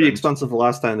Shocklands were pretty expensive the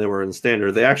last time they were in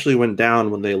standard. They actually went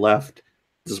down when they left,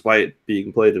 despite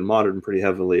being played in modern pretty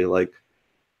heavily. Like,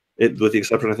 with the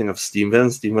exception, I think, of Steam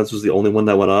Vents. Steam Vents was the only one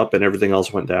that went up, and everything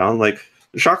else went down. Like,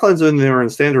 the Shocklands when they were in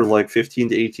standard, like $15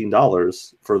 to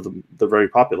 $18 for the very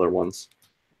popular ones.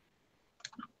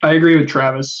 I agree with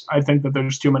Travis. I think that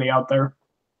there's too many out there.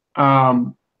 I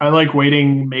like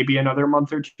waiting maybe another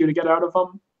month or two to get out of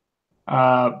them.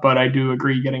 But I do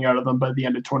agree getting out of them by the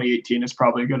end of 2018 is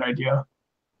probably a good idea.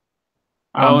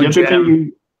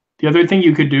 The other thing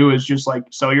you could do is just like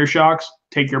sell your shocks,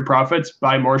 take your profits,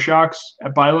 buy more shocks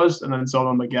at buy list, and then sell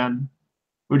them again,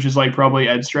 which is like probably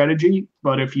Ed's strategy.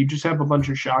 But if you just have a bunch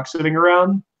of shocks sitting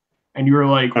around and you're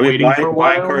like waiting for a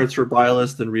while, buying cards for buy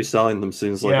list and reselling them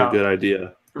seems like a good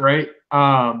idea, right?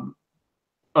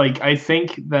 Like I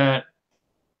think that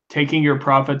taking your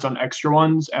profits on extra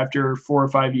ones after 4 or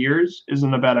 5 years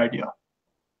isn't a bad idea.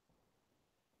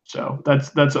 So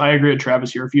that's I agree with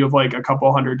Travis here. If you have like a couple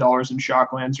 $100 in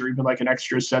Shocklands or even like an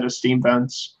extra set of Steam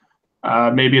Vents,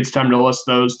 maybe it's time to list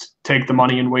those, take the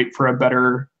money and wait for a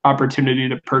better opportunity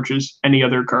to purchase any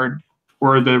other card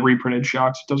or the reprinted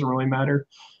shocks. It doesn't really matter.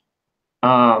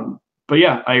 But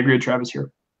yeah, I agree with Travis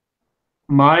here.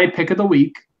 My pick of the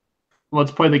week,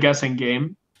 let's play the guessing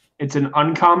game. It's an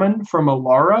uncommon from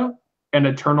Alara and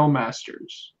Eternal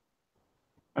Masters.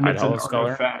 And it's an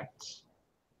artifact.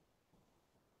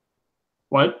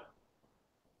 What?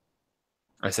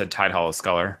 I said Tide Hollow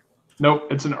Sculler. Nope,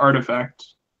 it's an artifact.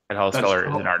 Tide Hollow Sculler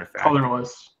is an artifact.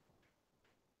 Colorless.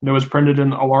 And it was printed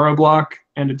in Alara block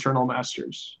and Eternal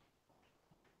Masters.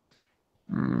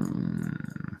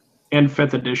 And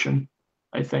 5th edition,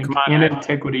 I think. And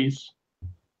Antiquities.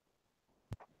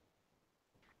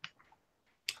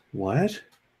 What?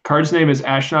 Card's name is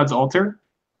Ashnod's Altar.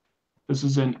 This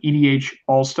is an EDH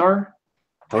All-Star.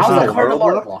 How's that card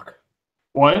Alara block?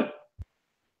 What?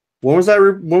 When was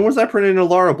that printed in a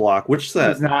Alara block? Which set?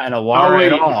 It's not in a Alara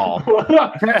at all.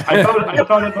 I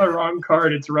thought of the wrong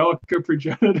card. It's Relica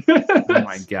Progenitus. Oh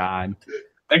my god.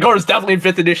 That card is definitely in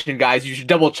 5th edition, guys. You should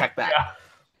double check that. Yeah.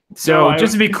 So No,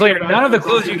 just to be clear, none of the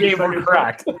clues you gave were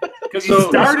correct. Because you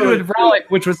started with Relic,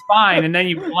 which was fine, and then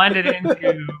you blended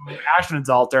into Ashman's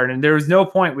Altar, and there was no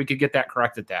point we could get that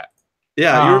correct at that.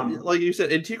 Yeah, you're like you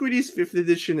said, Antiquities 5th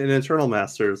edition and Eternal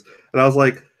Masters, and I was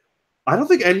like, I don't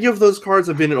think any of those cards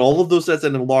have been in all of those sets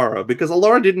and in Alara, because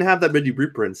Alara didn't have that many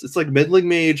reprints. It's like Meddling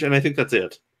Mage, and I think that's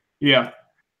it. Yeah.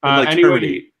 And, like, Anyway,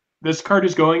 Terminate. this card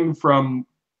is going from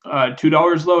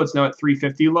 $2 low. It's now at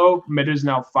 $3.50 low. Mid is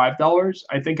now $5.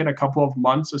 I think in a couple of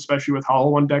months, especially with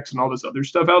Hollow One decks and all this other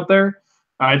stuff out there,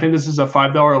 I think this is a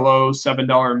 $5 low,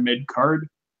 $7 mid card.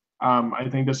 I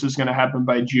think this is going to happen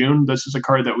by June. This is a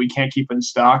card that we can't keep in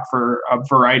stock for a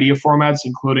variety of formats,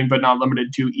 including but not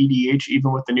limited to EDH,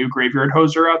 even with the new Graveyard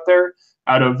Hoser out there,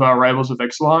 out of Rivals of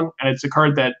Ixalan. And it's a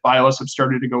card that buy lists have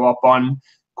started to go up on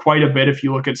quite a bit if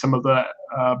you look at some of the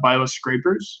buy list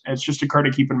scrapers. And it's just a card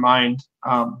to keep in mind.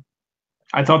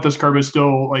 I thought this card was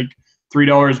still like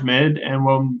 $3 mid, and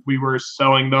when we were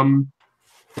selling them,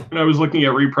 and I was looking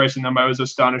at repricing them, I was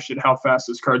astonished at how fast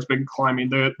this card's been climbing.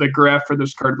 The graph for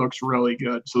this card looks really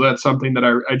good. So that's something that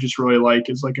I just really like,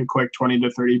 is like a quick 20 to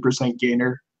 30%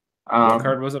 gainer. What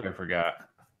card was it? I forgot.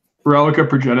 Relic of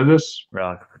Progenitus.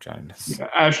 Relic of Progenitus. Yeah,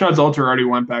 Ashnod's Altar already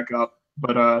went back up,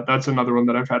 but that's another one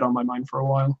that I've had on my mind for a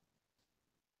while.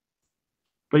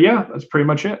 But yeah, that's pretty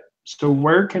much it. So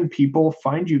where can people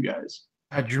find you guys?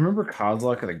 Do you remember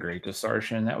Kozilek of the Great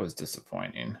Distortion? That was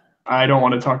disappointing. I don't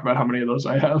want to talk about how many of those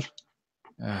I have.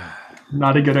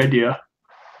 Not a good idea.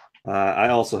 I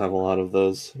also have a lot of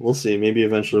those. We'll see. Maybe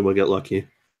eventually we'll get lucky.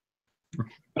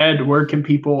 Ed, where can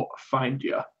people find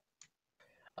you?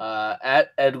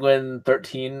 At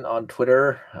Edwin13 on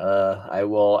Twitter. I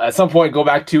will at some point go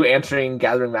back to answering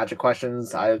Gathering Magic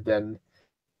questions. I've been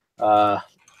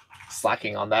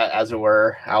slacking on that, as it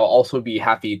were. I'll also be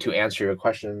happy to answer your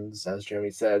questions, as Jeremy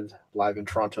said, live in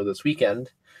Toronto this weekend.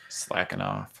 Slacking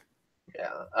off.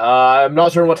 Yeah. I'm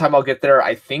not sure what time I'll get there.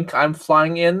 I think I'm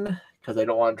flying in because I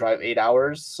don't want to drive 8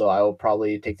 hours. So I will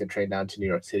probably take the train down to New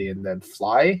York City and then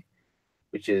fly,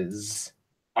 which is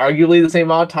arguably the same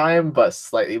amount of time, but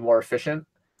slightly more efficient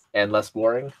and less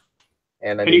boring.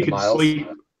 And I And need you the can miles. sleep.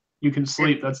 You can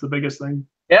sleep. That's the biggest thing.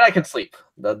 And I can sleep.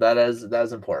 That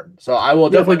is important. So I will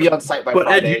definitely be on site by But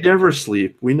Friday. Ed, you never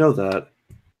sleep. We know that.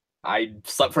 I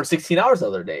slept for 16 hours the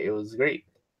other day. It was great.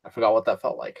 I forgot what that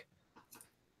felt like.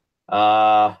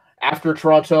 After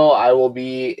Toronto, I will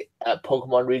be at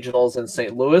Pokemon Regionals in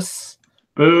St. Louis.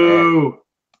 Boo!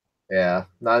 Yeah,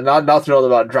 not thrilled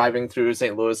about driving through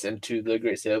St. Louis into the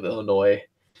great state of Illinois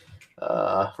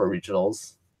for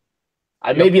regionals.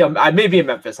 I may be in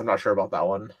Memphis. I'm not sure about that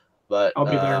one, but I'll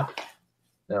be there.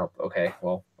 No, okay.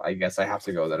 Well, I guess I have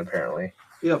to go then. Apparently.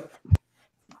 Yep.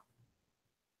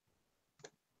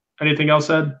 Anything else,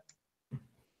 Ed?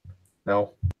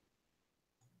 No.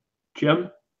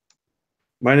 Jim?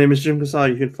 My name is Jim Casal.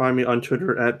 You can find me on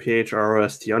Twitter at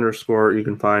PHROST_. You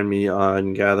can find me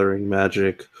on Gathering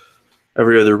Magic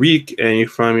every other week, and you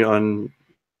can find me on,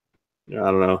 I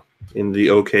don't know, in the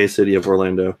OK city of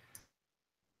Orlando.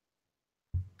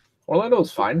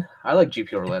 Orlando's fine. I like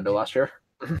GP Orlando last year.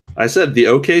 I said the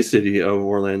OK city of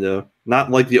Orlando, not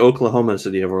like the Oklahoma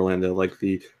city of Orlando, like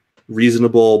the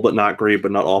reasonable but not great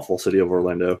but not awful city of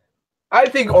Orlando. I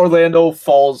think Orlando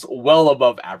falls well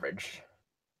above average.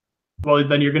 Well,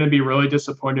 then you're going to be really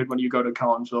disappointed when you go to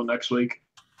Collinsville next week.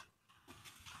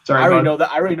 Sorry, I already bud. know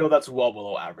that. I already know that's well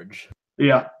below average.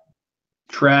 Yeah.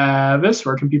 Travis,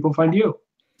 where can people find you?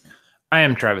 I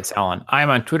am Travis Allen. I am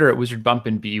on Twitter at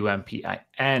WizardBumpin,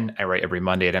 BUMPIN. I write every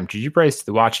Monday at MTG Price,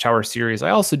 the Watchtower series.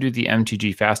 I also do the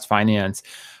MTG Fast Finance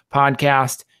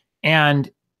podcast. And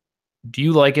do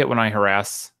you like it when I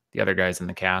harass the other guys in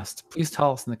the cast? Please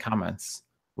tell us in the comments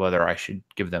whether I should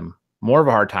give them more of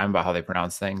a hard time about how they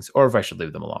pronounce things, or if I should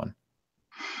leave them alone.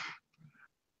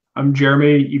 I'm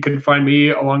Jeremy. You can find me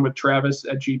along with Travis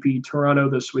at GP Toronto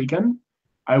this weekend.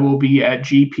 I will be at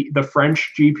the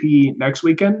French GP next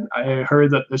weekend. I heard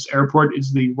that this airport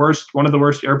is one of the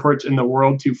worst airports in the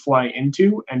world to fly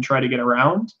into and try to get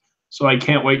around. So I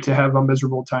can't wait to have a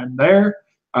miserable time there.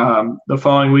 The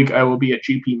following week, I will be at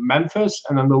GP Memphis.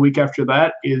 And then the week after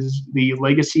that is the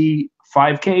Legacy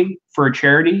 5K for a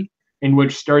charity, in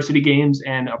which Star City Games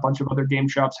and a bunch of other game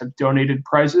shops have donated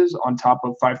prizes on top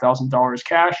of $5,000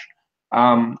 cash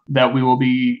that we will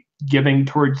be giving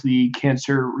towards the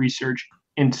Cancer Research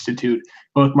Institute.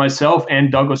 Both myself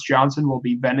and Douglas Johnson will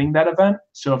be vending that event.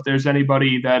 So if there's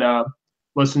anybody that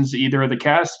listens to either of the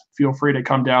cast, feel free to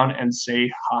come down and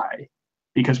say hi,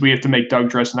 because we have to make Doug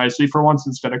dress nicely for once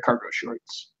instead of cargo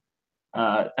shorts.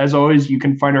 As always, you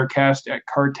can find our cast at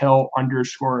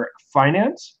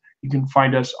Cartel_Finance. You can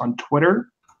find us on Twitter.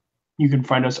 You can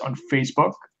find us on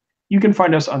Facebook. You can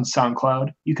find us on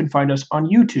SoundCloud. You can find us on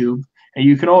YouTube. And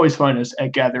you can always find us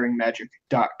at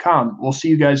gatheringmagic.com. We'll see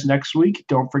you guys next week.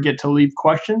 Don't forget to leave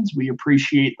questions. We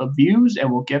appreciate the views,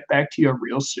 and we'll get back to you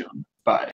real soon. Bye.